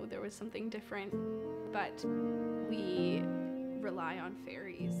knew there was something different, but we rely on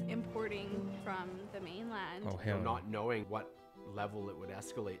ferries importing from the mainland. Oh, hell no. Not knowing what level it would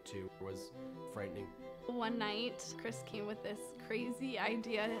escalate to was frightening. One night, Chris came with this crazy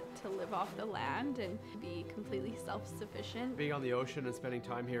idea to live off the land and be completely self-sufficient. Being on the ocean and spending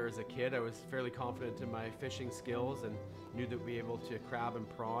time here as a kid, I was fairly confident in my fishing skills and knew that we'd be able to crab and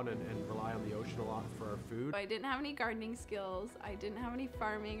prawn and rely on the ocean a lot for our food. I didn't have any gardening skills. I didn't have any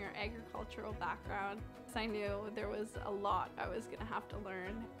farming or agricultural background. So I knew there was a lot I was gonna have to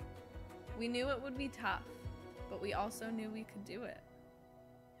learn. We knew it would be tough, but we also knew we could do it.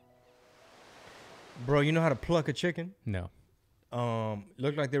 Bro, you know how to pluck a chicken? No.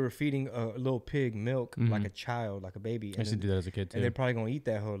 Looked like they were feeding a little pig milk like a child, like a baby. I used to do that as a kid too. And they're probably gonna eat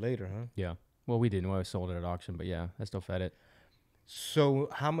that hoe later, huh? Yeah. Well, we didn't. We sold it at auction, but yeah, I still fed it. So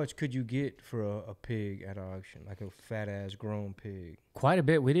how much could you get for a pig at auction? Like a fat ass grown pig? Quite a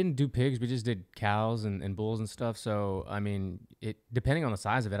bit. We didn't do pigs. We just did cows and bulls and stuff. So, I mean, it depending on the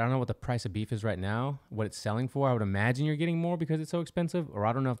size of it. I don't know what the price of beef is right now, what it's selling for. I would imagine you're getting more because it's so expensive. Or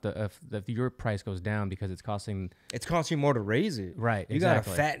I don't know if your price goes down because it's costing... It's costing more to raise it. Right, You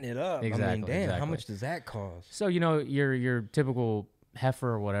exactly. gotta fatten it up. I mean, Exactly, damn, how exactly. much does that cost? So, you know, your typical heifer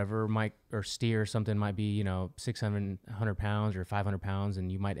or whatever or steer or something might be, you know, 600 pounds or 500 pounds, and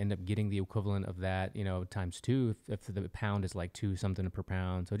you might end up getting the equivalent of that, you know, times 2 if the pound is like 2 something per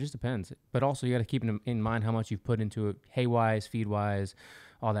pound. So it just depends. But also you got to keep in mind how much you've put into it, hay wise, feed wise,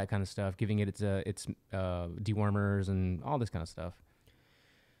 all that kind of stuff, giving it its dewormers and all this kind of stuff.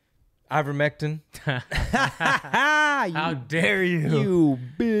 Ivermectin. How dare you? You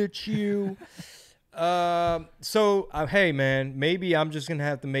bitch, you. Hey man, maybe I'm just gonna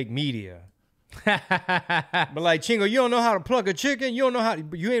have to make media. But like Chingo, you don't know how to pluck a chicken. You don't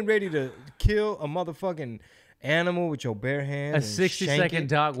know you ain't ready to kill a motherfucking animal with your bare hands. A 60-second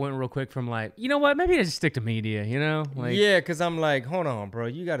doc went real quick from like, you know what? Maybe I just stick to media. You know, like Yeah, cause I'm like, hold on, bro.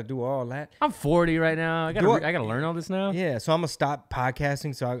 You got to do all that. I'm 40 right now. I gotta learn all this now. Yeah, so I'm gonna stop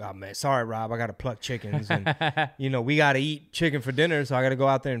podcasting. So man, sorry, Rob, I gotta pluck chickens, and you know we gotta eat chicken for dinner. So I gotta go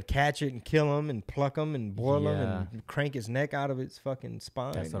out there and catch it and kill them and pluck them and boil them and crank its neck out of its fucking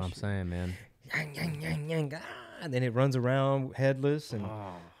spine. That's what I'm saying, man. Yang, yang, yang, yang, and then it runs around headless and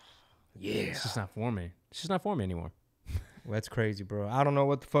It's just not for me. It's just not for me anymore. Well, that's crazy, bro. I don't know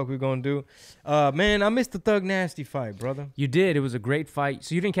what the fuck we're gonna do. Man, I missed the Thug Nasty fight, brother. You did. It was a great fight.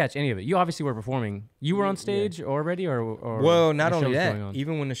 So you didn't catch any of it. You obviously were performing. You were on stage already, or well, not the only show's that, going on?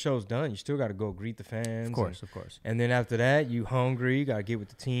 even when the show's done, you still got to go greet the fans. Of course. And then after that, you hungry, got to get with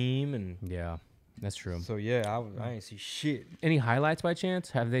the team, and Yeah, that's true. so yeah, I ain't see shit. Any highlights by chance?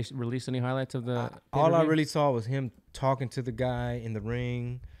 Have they released any highlights of the? All I pay-per-view? really saw was him talking to the guy in the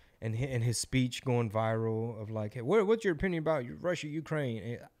ring, and his speech going viral of like, hey, what's your opinion about Russia,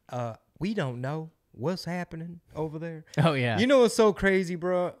 Ukraine? We don't know what's happening over there. Oh yeah. You know what's so crazy,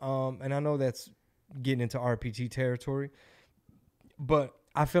 bro? And I know that's getting into RPT territory, but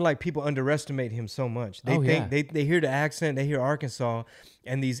I feel like people underestimate him so much. They think they hear the accent, they hear Arkansas,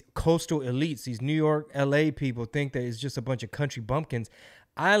 and these coastal elites, these New York, LA people think that it's just a bunch of country bumpkins.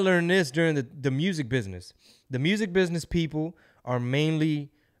 I learned this during the music business. The music business people are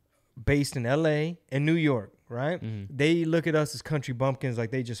mainly based in LA and New York, right? Mm-hmm. They look at us as country bumpkins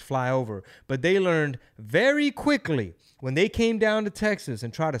like they just fly over. But they learned very quickly when they came down to Texas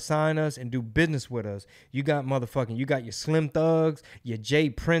and tried to sign us and do business with us, you got your Slim Thugs, your Jay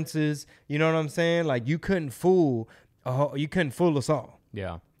Princes, you know what I'm saying? Like you couldn't fool us all.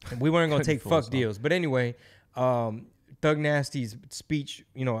 Yeah. We weren't going to take fool us fuck all. deals. But anyway, Thug Nasty's speech,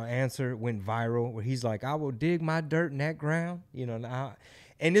 answer went viral where he's like, I will dig my dirt in that ground,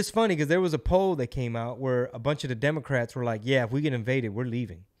 and it's funny because there was a poll that came out where a bunch of the Democrats were like, yeah, if we get invaded, we're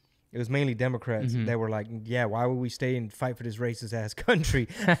leaving. It was mainly Democrats that were like, yeah, why would we stay and fight for this racist ass country?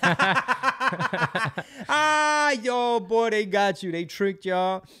 Yo, boy, they got you. They tricked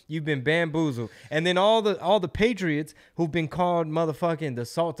y'all. You've been bamboozled. And then all the patriots who've been called motherfucking the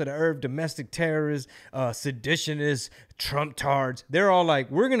salt of the earth, domestic terrorists, seditionists, Trump tards, they're all like,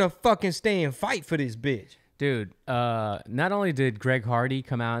 we're going to fucking stay and fight for this bitch. Dude, not only did Greg Hardy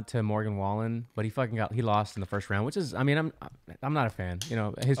come out to Morgan Wallen, but he lost in the first round, which is, I mean, I'm not a fan.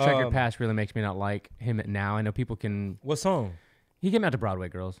 His checkered past really makes me not like him now. I know people can. What song? He came out to Broadway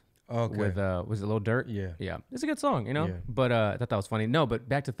Girls. Okay. With was it Lil Durk? Yeah. Yeah. It's a good song, Yeah. But I thought that was funny. No, but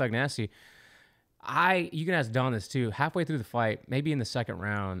back to Thug Nasty. You can ask Don this too. Halfway through the fight, maybe in the second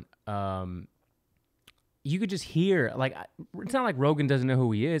round, you could just hear, like, it's not like Rogan doesn't know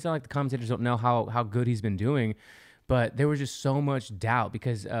who he is. It's not like the commentators don't know how good he's been doing. But there was just so much doubt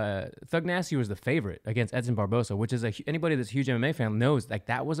because Thug Nasty was the favorite against Edson Barbosa, which is anybody that's a huge MMA fan knows, like,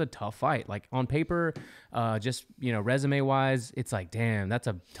 that was a tough fight. Like, on paper, just, resume-wise, it's like, damn, that's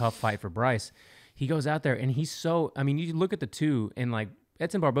a tough fight for Bryce. He goes out there, and he's so, I mean, you look at the two, and, like,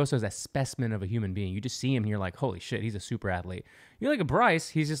 Edson Barbosa is a specimen of a human being. You just see him and you're like, holy shit, he's a super athlete. You look at Bryce,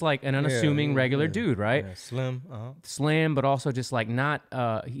 he's just like an unassuming regular dude, right? Yeah, slim. Slim, but also just like not,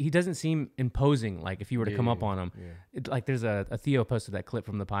 he doesn't seem imposing, like if you were to come up on him. Yeah. Like there's a Theo posted that clip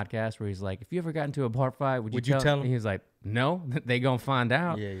from the podcast where he's like, if you ever got into a bar fight, would you tell him? And he's like, no, they gonna find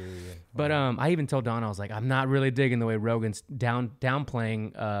out. Yeah. But I even told Don, I was like, I'm not really digging the way Rogan's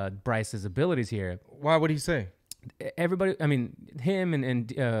downplaying Bryce's abilities here. Why would he say? Everybody, I mean, him and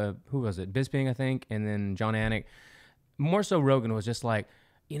who was it? Bisping, I think, and then John Anik. More so, Rogan was just like,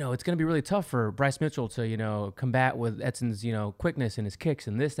 it's going to be really tough for Bryce Mitchell to, combat with Edson's, quickness and his kicks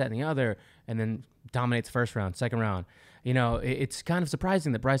and this, that, and the other, and then dominates first round, second round. It's kind of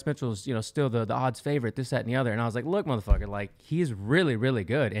surprising that Bryce Mitchell's, still the odds favorite, this, that, and the other. And I was like, look, motherfucker, like, he's really, really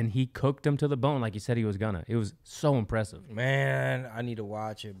good. And he cooked him to the bone like he said he was gonna. It was so impressive. Man, I need to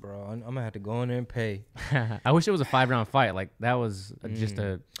watch it, bro. I'm going to have to go in there and pay. I wish it was a 5-round fight. Like, that was just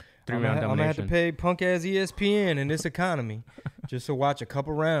a 3-round domination. I'm going to have to pay punk-ass ESPN in this economy just to watch a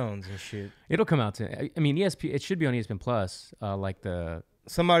couple rounds and shit. It'll come out to, I mean, ESPN, it should be on ESPN Plus, like the...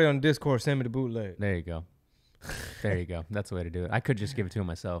 Somebody on Discord send me the bootleg. There you go. There you go. That's the way to do it. I could just give it to him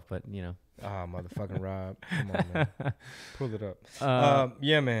myself, but motherfucking Rob. Come on, man. Pull it up.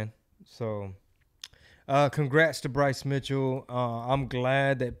 Yeah, man. So, congrats to Bryce Mitchell. I'm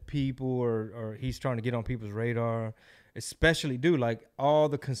glad that people or he's trying to get on people's radar, especially, dude, like all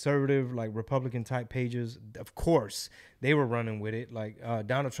the conservative, like Republican type pages, of course, they were running with it. Like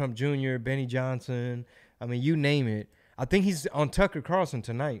Donald Trump Jr., Benny Johnson. I mean, you name it. I think he's on Tucker Carlson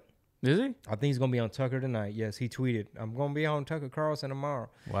tonight. Is he? I think he's going to be on Tucker tonight. Yes, he tweeted, I'm going to be on Tucker Carlson tomorrow.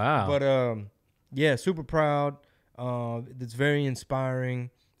 Wow. But, yeah, super proud. It's very inspiring,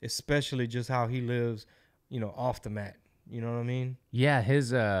 especially just how he lives, off the mat. You know what I mean? Yeah,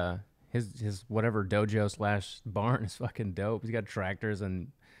 his whatever dojo / barn is fucking dope. He's got tractors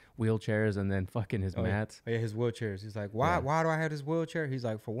and wheelchairs and then fucking his mats. Yeah, his wheelchairs. He's like, why do I have this wheelchair? He's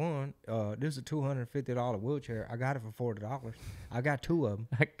like, for one, this is a $250 wheelchair. I got it for $40. I got 2 of them.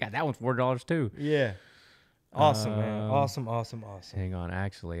 I got that one's $40 too. Yeah. Awesome, man. Awesome. Hang on.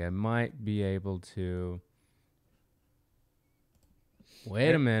 Actually, I might be able to.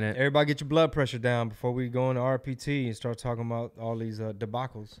 Wait a minute. Everybody get your blood pressure down before we go into RPT and start talking about all these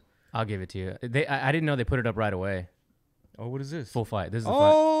debacles. I'll give it to you. I didn't know they put it up right away. Oh, what is this? Full fight. This is the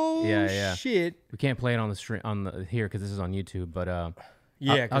Oh, fight. Yeah. shit. We can't play it on the stream here because this is on YouTube. But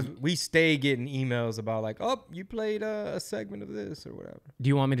yeah, because we stay getting emails about like, oh, you played a segment of this or whatever. Do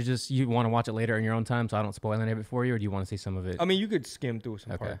you want me to you want to watch it later in your own time so I don't spoil any of it for you, or do you want to see some of it? I mean, you could skim through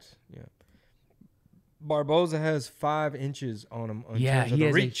some parts. Yeah. Barboza has 5 inches on him. He has a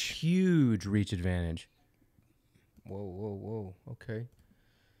huge reach advantage. Whoa. Okay.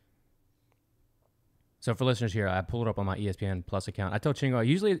 So for listeners here, I pulled it up on my ESPN Plus account. I told Chingo,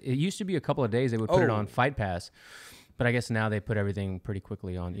 usually it used to be a couple of days they would put it on Fight Pass, but I guess now they put everything pretty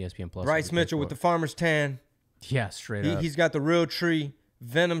quickly on ESPN Plus. Bryce Mitchell with the farmer's tan. Yeah, straight up. He's got the real tree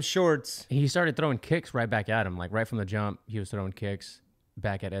Venom shorts. He started throwing kicks right back at him, like right from the jump. He was throwing kicks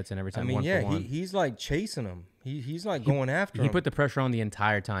back at Edson every time. I mean, he's like chasing him. He's like going after him. He put the pressure on the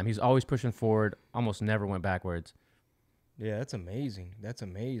entire time. He's always pushing forward, almost never went backwards. Yeah, that's amazing.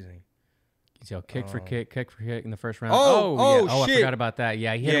 So kick for kick in the first round. Oh, I shit. forgot about that.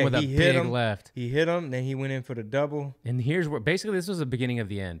 Yeah, he hit him with a big left. He hit him, then he went in for the double. And here's where basically this was the beginning of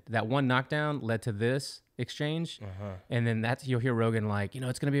the end. That one knockdown led to this exchange, and then you'll hear Rogan like,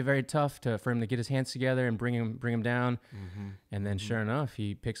 it's going to be very tough for him to get his hands together and bring him down. And then sure enough,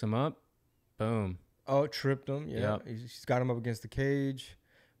 he picks him up. Boom. Oh, tripped him. Yeah, Yep. He's got him up against the cage.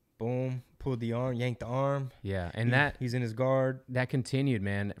 Boom. Pulled the arm, yanked the arm. Yeah, and he's in his guard. That continued,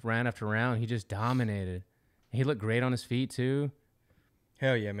 man. Round after round, he just dominated. He looked great on his feet too.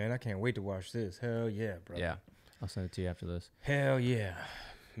 Hell yeah, man! I can't wait to watch this. Hell yeah, bro. Yeah, I'll send it to you after this. Hell yeah,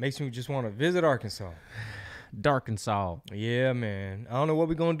 makes me just want to visit Arkansas. Darkansas. Yeah, man. I don't know what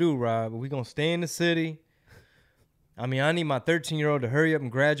we're gonna do, Rob, but we're gonna stay in the city. I mean, I need my 13-year-old to hurry up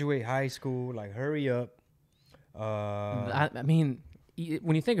and graduate high school. Like, hurry up. I mean,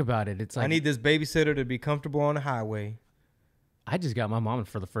 when you think about it, it's like I need this babysitter to be comfortable on the highway. I just got my mom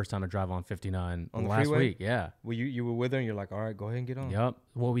for the first time to drive on 59 on the last freeway? week. Yeah. Well, you were with her and you're like, all right, go ahead and get on. Yep.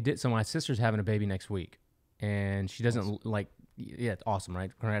 Well, we did. So my sister's having a baby next week, and she doesn't it's awesome, right?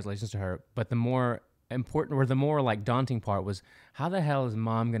 Congratulations to her. But the more important or the more like daunting part was, how the hell is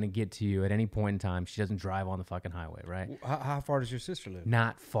mom going to get to you at any point in time? She doesn't drive on the fucking highway, right? How far does your sister live?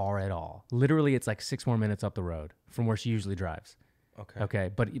 Not far at all. Literally, it's like 6 more minutes up the road from where she usually drives. Okay,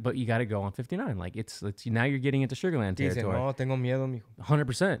 but you got to go on 59. Like it's now you're getting into Sugarland territory. No, tengo miedo, mijo.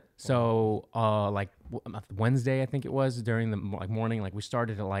 100%. So like Wednesday, I think it was, during the morning, like we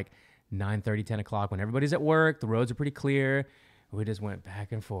started at like 9:30, 10 o'clock when everybody's at work. The roads are pretty clear. We just went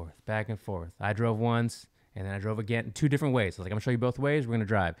back and forth. I drove once, and then I drove again 2 different ways. I was like, I'm gonna show you both ways. We're gonna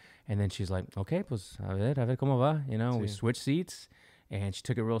drive. And then she's like, okay, pues a ver cómo va. We switched seats. And she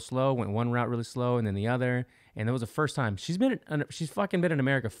took it real slow, went one route really slow, and then the other. And that was the first time. She's fucking been in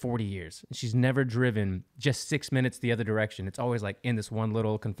America 40 years. She's never driven just 6 minutes the other direction. It's always like in this one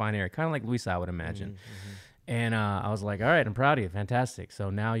little confined area, kind of like Luisa, I would imagine. And I was like, all right, I'm proud of you. Fantastic. So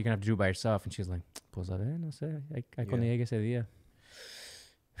now you're going to have to do it by yourself. And she's like, pues a ver, no sé. Cuando llegue ese día.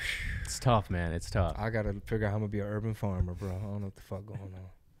 It's tough, man. It's tough. I got to figure out how I'm going to be an urban farmer, bro. I don't know what the fuck going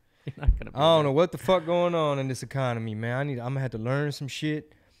on. You're not gonna be I don't know what the fuck going on in this economy, man. I'm gonna have to learn some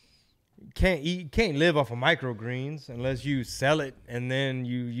shit. Can't live off of microgreens unless you sell it and then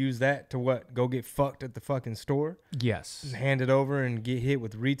you use that to go get fucked at the fucking store. Yes. Hand it over and get hit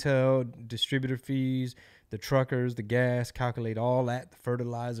with retail, distributor fees, the truckers, the gas, calculate all that, the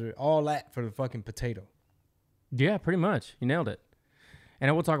fertilizer, all that for the fucking potato. Yeah, pretty much. You nailed it. And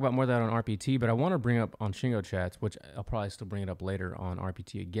I will talk about more of that on RPT, but I want to bring up on Chingo Chats, which I'll probably still bring it up later on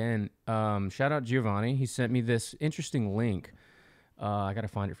RPT again. Shout out Giovanni. He sent me this interesting link. I got to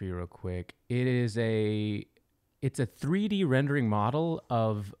find it for you real quick. It's a 3D rendering model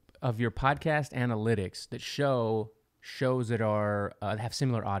of your podcast analytics that shows that are have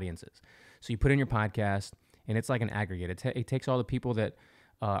similar audiences. So you put in your podcast, and it's like an aggregate. It takes all the people that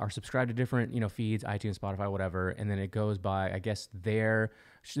are subscribed to different, feeds, iTunes, Spotify, whatever, and then it goes by, I guess, the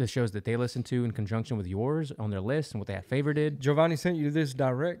shows that they listen to in conjunction with yours on their list and what they have favorited. Giovanni sent you this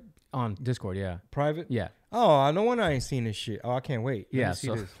direct? On Discord, yeah. Private? Yeah. Oh, no wonder I ain't seen this shit. Oh, I can't wait. Let me see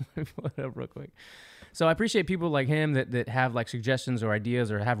so this. let me pull it up real quick. So I appreciate people like him that have like suggestions or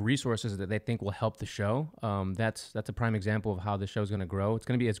ideas or have resources that they think will help the show. That's a prime example of how the show's going to grow. It's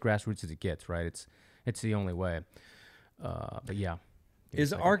going to be as grassroots as it gets, right? It's the only way. But yeah.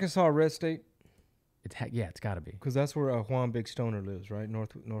 Is Arkansas a red state? It's got to be. Because that's where Juan Big Stoner lives, right?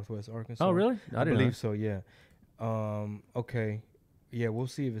 Northwest Arkansas. Oh, really? I believe so, yeah. Okay. Yeah, we'll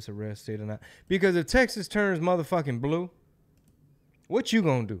see if it's a red state or not. Because if Texas turns motherfucking blue, what you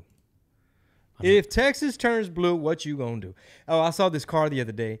gonna do? If Texas turns blue, what you gonna do? Oh, I saw this car the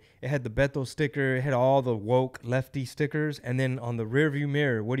other day. It had the Beto sticker. It had all the woke lefty stickers. And then on the rearview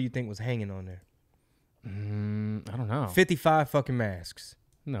mirror, what do you think was hanging on there? I don't know. 55 fucking masks.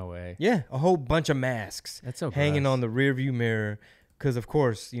 No way. Yeah, a whole bunch of masks. That's so hanging gross. on the rearview mirror. Because, of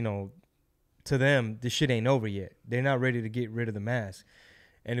course, you know, to them, this shit ain't over yet. They're not ready to get rid of the mask.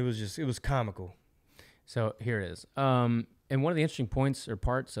 And it was comical. So here it is. And one of the interesting points or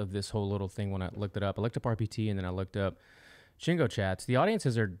parts of this whole little thing when I looked it up, I looked up RPT and then I looked up Chingo Chats. The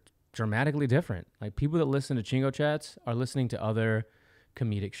audiences are dramatically different. Like people that listen to Chingo Chats are listening to other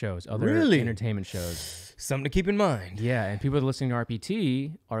comedic shows, other entertainment shows. Something to keep in mind. Yeah, and people that are listening to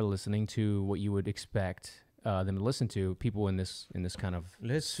RPT are listening to what you would expect them to listen to, people in this kind of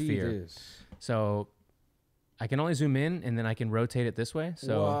Let's sphere. see this. So I can only zoom in and then I can rotate it this way.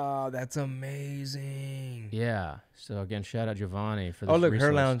 So wow, that's amazing. yeah. So again, shout out Giovanni for this. Oh, look, resource.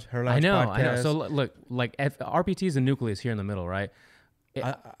 Her Lounge I know. podcast. So look, like RPT is the nucleus here in the middle, right?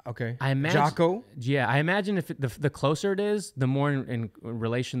 Okay. I imagine. Jocko? Yeah, I imagine if the closer it is, the more in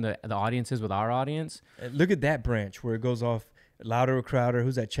relation the audience is with our audience. Look at that branch where it goes off louder or Crowder.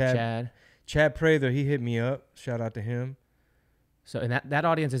 Who's that? Chad Prather. He hit me up. Shout out to him. So and that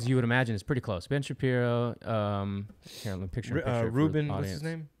audience, as you would imagine, is pretty close. Ben Shapiro. Here, let me picture. Rubin. What's his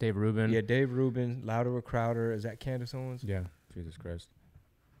name? Dave Rubin. Yeah, Dave Rubin. Louder or Crowder. Is that Candace Owens? Yeah. Jesus Christ.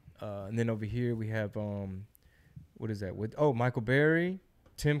 And then over here we have what is that? Michael Berry,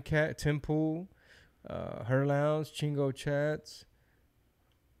 Tim Pool, Her Lounge, Chingo Chats,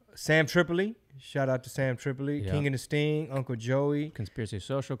 Sam Tripoli. Shout out to Sam Tripoli, Yeah. King and the Sting, Uncle Joey, Conspiracy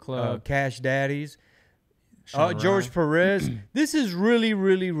Social Club. Cash Daddies, Sean George Ryan. Perez. This is really,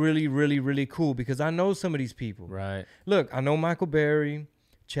 really, really, really, really cool because I know some of these people. Right. Look, I know Michael Berry,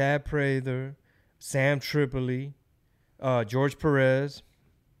 Chad Prather, Sam Tripoli, George Perez.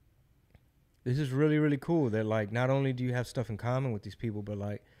 This is really, really cool that, like, not only do you have stuff in common with these people, but,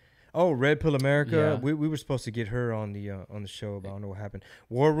 like, Red Pill America. Yeah. We were supposed to get her on the show, but I don't know what happened.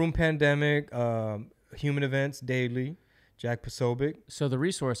 War Room Pandemic, Human Events Daily, Jack Posobiec. So the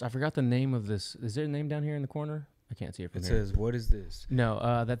resource, I forgot the name of this. Is there a name down here in the corner? I can't see it from It here. says, what is this? No,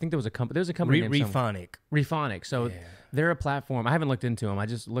 I think there was a company. There's a company named Rephonic. Rephonic. So Yeah. they're a platform. I haven't looked into them. I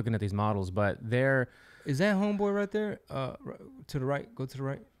just looking at these models, but they're Is that homeboy right there? To the right. Go to the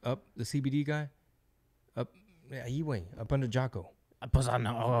right. Up. The CBD guy. Up. Yeah, you wait. Up under Jocko. Oh,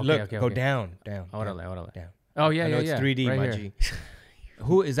 okay, Look, okay, go okay. down. Hold on. Down. Oh yeah, I know yeah, it's yeah. 3D, right my here. G.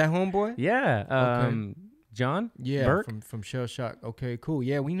 Who is that homeboy? Yeah. Okay. John. Yeah, Burke? from Shell Shock. Okay, cool.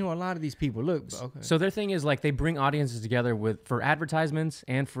 Yeah, we know a lot of these people. Look, okay. So their thing is like they bring audiences together for advertisements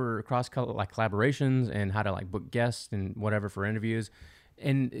and for cross collaborations and how to like book guests and whatever for interviews.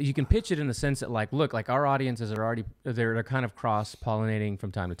 And you can pitch it in the sense that like, look, like our audiences are already they're kind of cross pollinating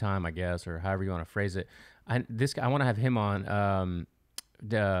from time to time, I guess, or however you want to phrase it. I want to have him on.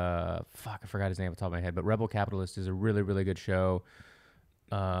 I forgot his name off the top of my head, but Rebel Capitalist is a really, really good show.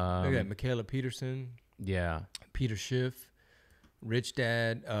 Look at that, Michaela Peterson, Yeah. Peter Schiff, Rich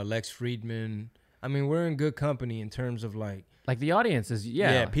Dad, Lex Friedman. I mean, we're in good company in terms of like the audience is,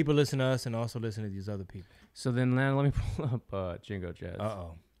 yeah. people listen to us and also listen to these other people. So then let me pull up Chingo Chats.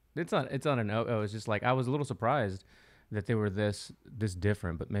 Uh-oh. It's on an oh, it's just like I was a little surprised that they were this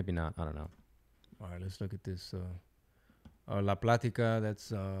different, but maybe not. I don't know. All right, let's look at this. La Platica, that's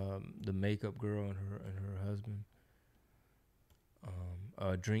the makeup girl and her husband.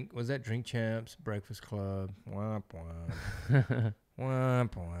 Drink Champs, Breakfast Club, womp womp, womp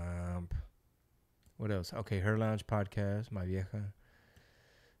womp. What else? Okay, Her Lounge podcast, My Vieja.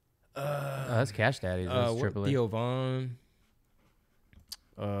 That's Cash Daddy. That's Tripoli. Theo Vaughn.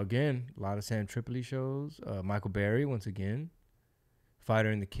 Again, a lot of Sam Tripoli shows. Michael Berry, once again.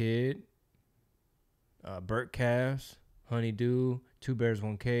 Fighter and the Kid. Burt Cass. Honeydew. Two Bears,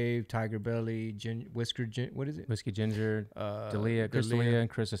 One Cave. Tiger Belly. What is it? Whiskey Ginger. Dalia, Chris Dalia. D'Elia, and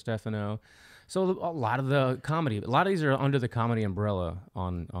Chris Stefano. So a lot of the comedy. A lot of these are under the comedy umbrella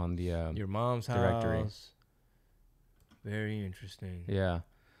on the Your Mom's directory. House. Very interesting. Yeah.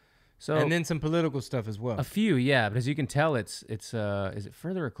 So And then some political stuff as well. a few, yeah, but as you can tell, it's is it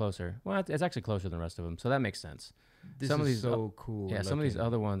further or closer? Well, it's actually closer than the rest of them, so that makes sense. This some is of these so cool. Yeah, some of these looking.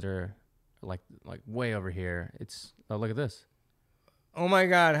 other ones are like way over here. Look at this. Oh my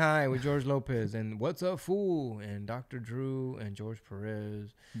God, hi, with George Lopez and What's Up Fool and Dr. Drew and George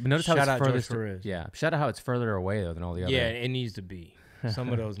Perez. But notice how Shout it's out George furthest. Perez. Yeah, shout out how it's further away though than all the other. Yeah, it needs to be. Some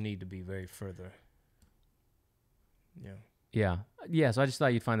of those need to be very further. Yeah. Yeah. So I just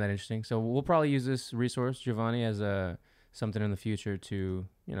thought you'd find that interesting. So we'll probably use this resource, Giovanni, as something in the future to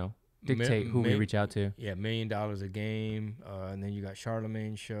dictate who we reach out to. Yeah, $1 million a game. And then you got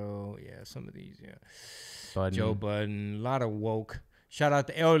Charlemagne's show. Yeah, some of these, yeah. Budden. Joe Budden, a lot of woke. Shout out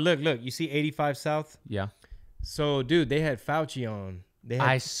to, look, you see 85 South? Yeah. So, dude, they had Fauci on.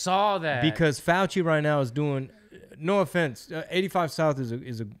 I saw that. Because Fauci right now is doing, no offense, 85 South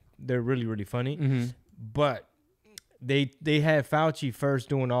they're really, really funny. Mm-hmm. But they had Fauci first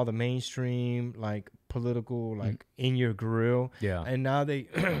doing all the mainstream, like, political, like, in your grill. Yeah. And now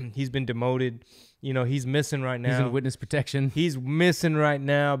he's been demoted. You know, he's missing right now. He's in witness protection. He's missing right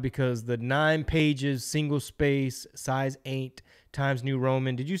now because the 9 pages, single space, size 8, Times New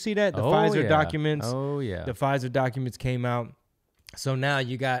Roman. Did you see that? The Pfizer documents. Oh, yeah. The Pfizer documents came out. So now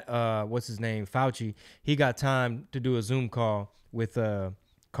you got, what's his name? Fauci. He got time to do a Zoom call with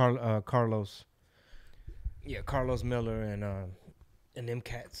Carlos. Yeah, Carlos Miller and them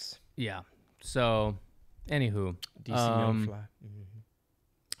cats. Yeah. So, anywho. DC Young Fly.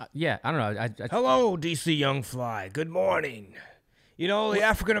 Yeah, I don't know. Hello, DC Young Fly. Good morning. You know, the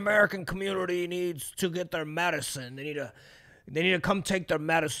African American community needs to get their medicine. They need to come take their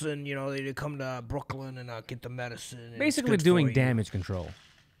medicine. You know, they need to come to Brooklyn and get the medicine. Basically doing damage control.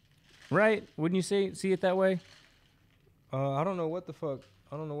 Right? Wouldn't you see it that way? I don't know what the fuck.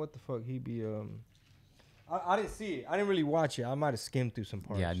 He be. I didn't see it. I didn't really watch it. I might have skimmed through some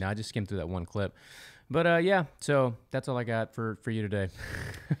parts. Yeah, no, I just skimmed through that one clip. But yeah, so that's all I got for you today.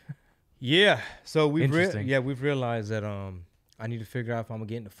 Yeah. So we've Interesting. we've realized that I need to figure out if I'm gonna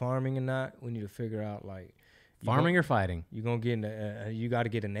get into farming or not. We need to figure out like farming or fighting. You gonna get in you got to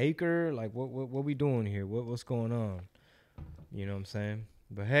get an acre. Like what we doing here? What's going on? You know what I'm saying?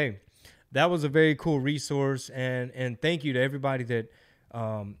 But hey, that was a very cool resource, and thank you to everybody that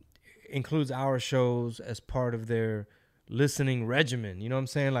includes our shows as part of their listening regimen. You know what I'm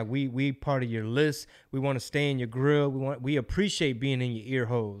saying? Like we part of your list. We want to stay in your grill. We appreciate being in your ear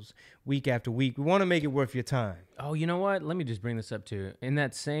holes week after week. We want to make it worth your time. Oh, you know what? Let me just bring this up too. In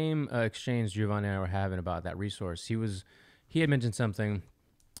that same exchange Giovanni and I were having about that resource, he had mentioned something,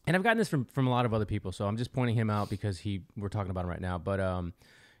 and I've gotten this from a lot of other people, so I'm just pointing him out because we're talking about him right now. But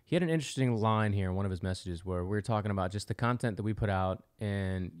he had an interesting line here in one of his messages where we're talking about just the content that we put out,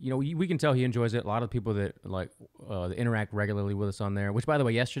 and you know we can tell he enjoys it. A lot of people that that interact regularly with us on there. Which, by the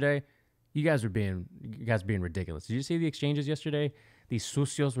way, yesterday you guys were being ridiculous. Did you see the exchanges yesterday? These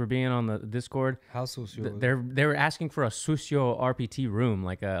sucios were being on the Discord. How sucio? They were asking for a sucio RPT room,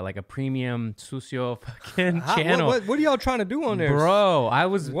 like a premium sucio fucking channel. What are y'all trying to do on there, bro?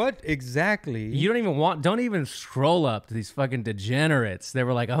 What exactly? You don't even scroll up to these fucking degenerates. They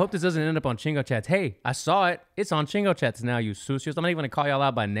were like, I hope this doesn't end up on Chingo Chats. Hey, I saw it. It's on Chingo Chats now, you sucios. I'm not even gonna call y'all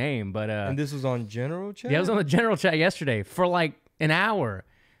out by name, but and this was on general chat. Yeah, it was on the general chat yesterday for like an hour.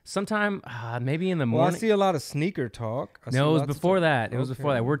 Sometime, maybe in the morning. Well, I see a lot of sneaker talk. No, it was before that. It was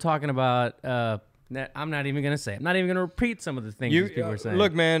before that. We're talking about, I'm not even going to say it. I'm not even going to repeat some of the things these people are saying.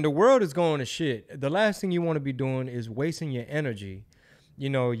 Look, man, the world is going to shit. The last thing you want to be doing is wasting your energy.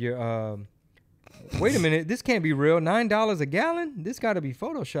 You know, wait a minute. This can't be real. $9 a gallon? This got to be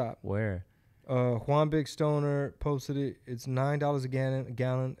Photoshop. Where? Juan Big Stoner posted it. It's $9 a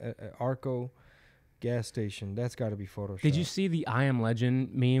gallon at Arco gas station. That's got to be Photoshop. Did you see the I Am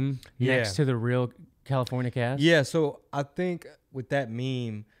Legend meme next to the real California cast? Yeah, so I think with that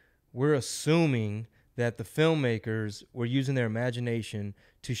meme, we're assuming that the filmmakers were using their imagination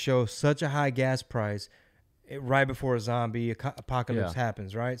to show such a high gas price right before a zombie apocalypse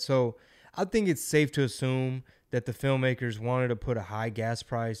happens, right? So I think it's safe to assume that the filmmakers wanted to put a high gas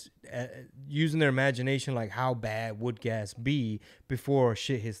price using their imagination, like how bad would gas be before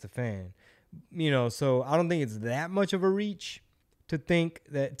shit hits the fan. You know, so I don't think it's that much of a reach to think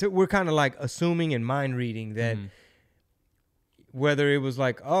that we're kind of like assuming and mind reading that whether it was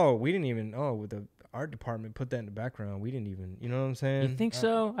like, we didn't even, with the art department put that in the background. We didn't even, you know what I'm saying? You think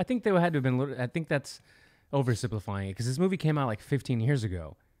so? I think they had to have been, I think that's oversimplifying it because this movie came out like 15 years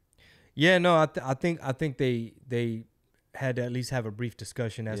ago. Yeah, no, I think they had to at least have a brief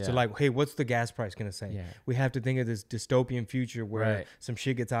discussion as to like, hey, what's the gas price gonna say? Yeah. We have to think of this dystopian future where some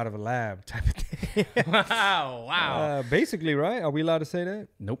shit gets out of a lab type of thing. Wow. Basically, right? Are we allowed to say that?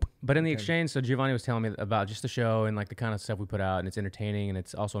 Nope. But in the exchange, so Giovanni was telling me about just the show and like the kind of stuff we put out, and it's entertaining and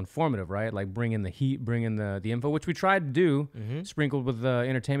it's also informative, right? Like bring in the heat, bring in the info, which we tried to do, sprinkled with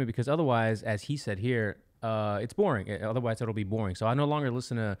entertainment, because otherwise, as he said here, it's boring. Otherwise, it'll be boring. So I no longer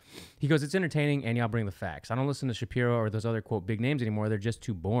listen to. He goes, it's entertaining, and y'all bring the facts. I don't listen to Shapiro or those other quote big names anymore. They're just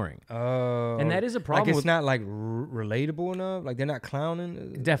too boring. Oh, and that is a problem. Like it's not like relatable enough. Like they're not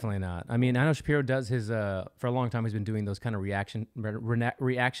clowning. Definitely not. I mean, I know Shapiro does his. For a long time, he's been doing those kind of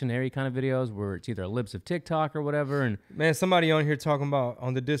reactionary kind of videos where it's either lips of TikTok or whatever. And man, somebody on here talking about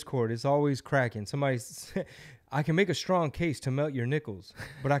on the Discord, it's always cracking. Somebody, I can make a strong case to melt your nickels,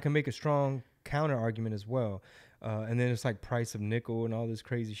 but I can make a strong counter argument as well. And then it's like price of nickel and all this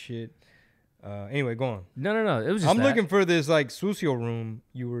crazy shit. Anyway, go on. No. It was just I'm looking for this like Sucio room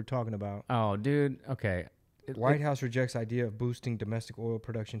you were talking about. Oh, dude. Okay. White House rejects idea of boosting domestic oil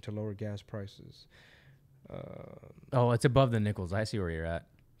production to lower gas prices. It's above the nickels. I see where you're at.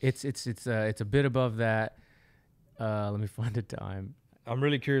 It's a bit above that. Let me find a time. I'm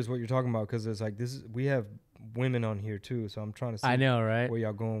really curious what you're talking about because it's like we have women on here too, so I'm trying to see. I know, right? Where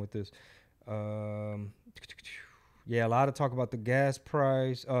y'all going with this? Yeah, a lot of talk about the gas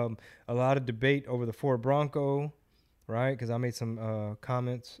price. A lot of debate over the Ford Bronco, right? Because I made some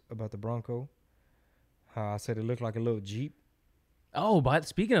comments about the Bronco. I said it looked like a little Jeep. Oh, but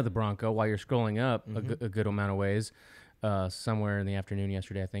speaking of the Bronco, while you're scrolling up a good amount of ways, somewhere in the afternoon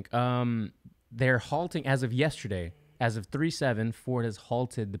yesterday, I think, they're halting as of yesterday. As of 3/7, Ford has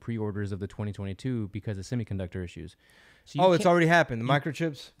halted the pre-orders of the 2022 because of semiconductor issues. So it's already happened. The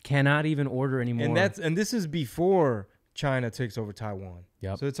microchips cannot even order anymore. And this is before China takes over Taiwan.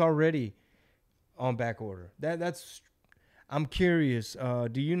 Yep. So it's already on back order. That's. I'm curious.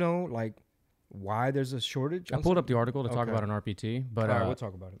 Do you know like why there's a shortage? I pulled up the article to talk about an RPT, but all right, we'll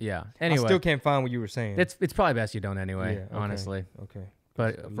talk about it. Yeah. Anyway, I still can't find what you were saying. It's probably best you don't anyway. Yeah, okay, honestly. Okay.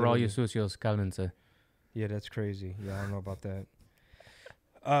 But for all you sucios, cálmense. Yeah, that's crazy. Yeah, I don't know about that.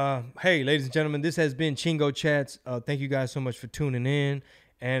 Hey, ladies and gentlemen, this has been Chingo Chats. Thank you guys so much for tuning in.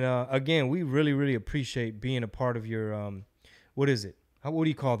 And again, we really, really appreciate being a part of your, what is it? What do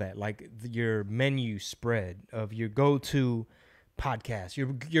you call that? Like your menu spread of your go-to podcast,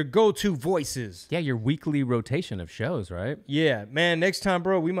 your go-to voices. Yeah, your weekly rotation of shows, right? Yeah, man. Next time,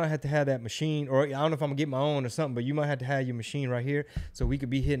 bro, we might have to have that machine, or I don't know if I'm gonna get my own or something, but you might have to have your machine right here so we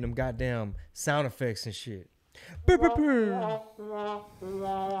could be hitting them goddamn sound effects and shit. Thank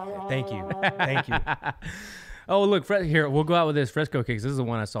you. Oh, look, here, we'll go out with this Fresco Kicks. This is the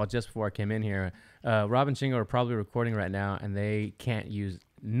one I saw just before I came in here. Rob and Chingo are probably recording right now, and they can't use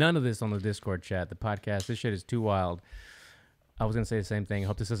none of this on the Discord chat, the podcast. This shit is too wild. I was going to say the same thing. I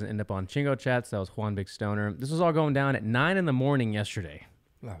hope this doesn't end up on Chingo Chats. That was Juan Big Stoner. This was all going down at 9 in the morning yesterday.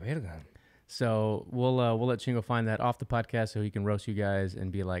 La verga. So we'll let Chingo find that off the podcast so he can roast you guys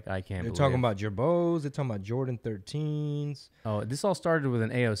and be like, I can't believe. They're talking about Gerbos. They're talking about Jordan 13s. Oh, this all started with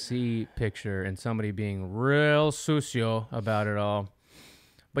an AOC picture and somebody being real sucio about it all.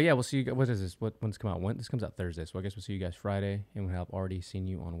 But yeah, we'll see you. What is this? When's come out? This comes out Thursday, so I guess we'll see you guys Friday, and we'll have already seen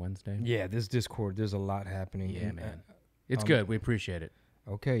you on Wednesday. Yeah, this Discord, there's a lot happening. Yeah, man. It's good. We appreciate it.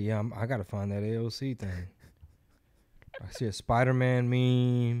 Okay, yeah, I got to find that AOC thing. I see a Spider-Man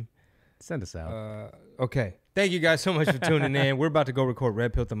meme. Send us out. Okay. Thank you guys so much for tuning in. We're about to go record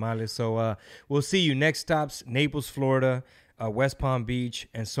Red Pill Tamales. So we'll see you next stops, Naples, Florida, West Palm Beach,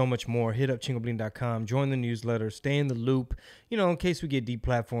 and so much more. Hit up chingobling.com. Join the newsletter. Stay in the loop, in case we get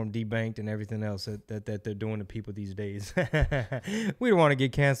deplatformed, debanked, and everything else that they're doing to people these days. We don't want to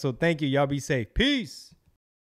get canceled. Thank you. Y'all be safe. Peace.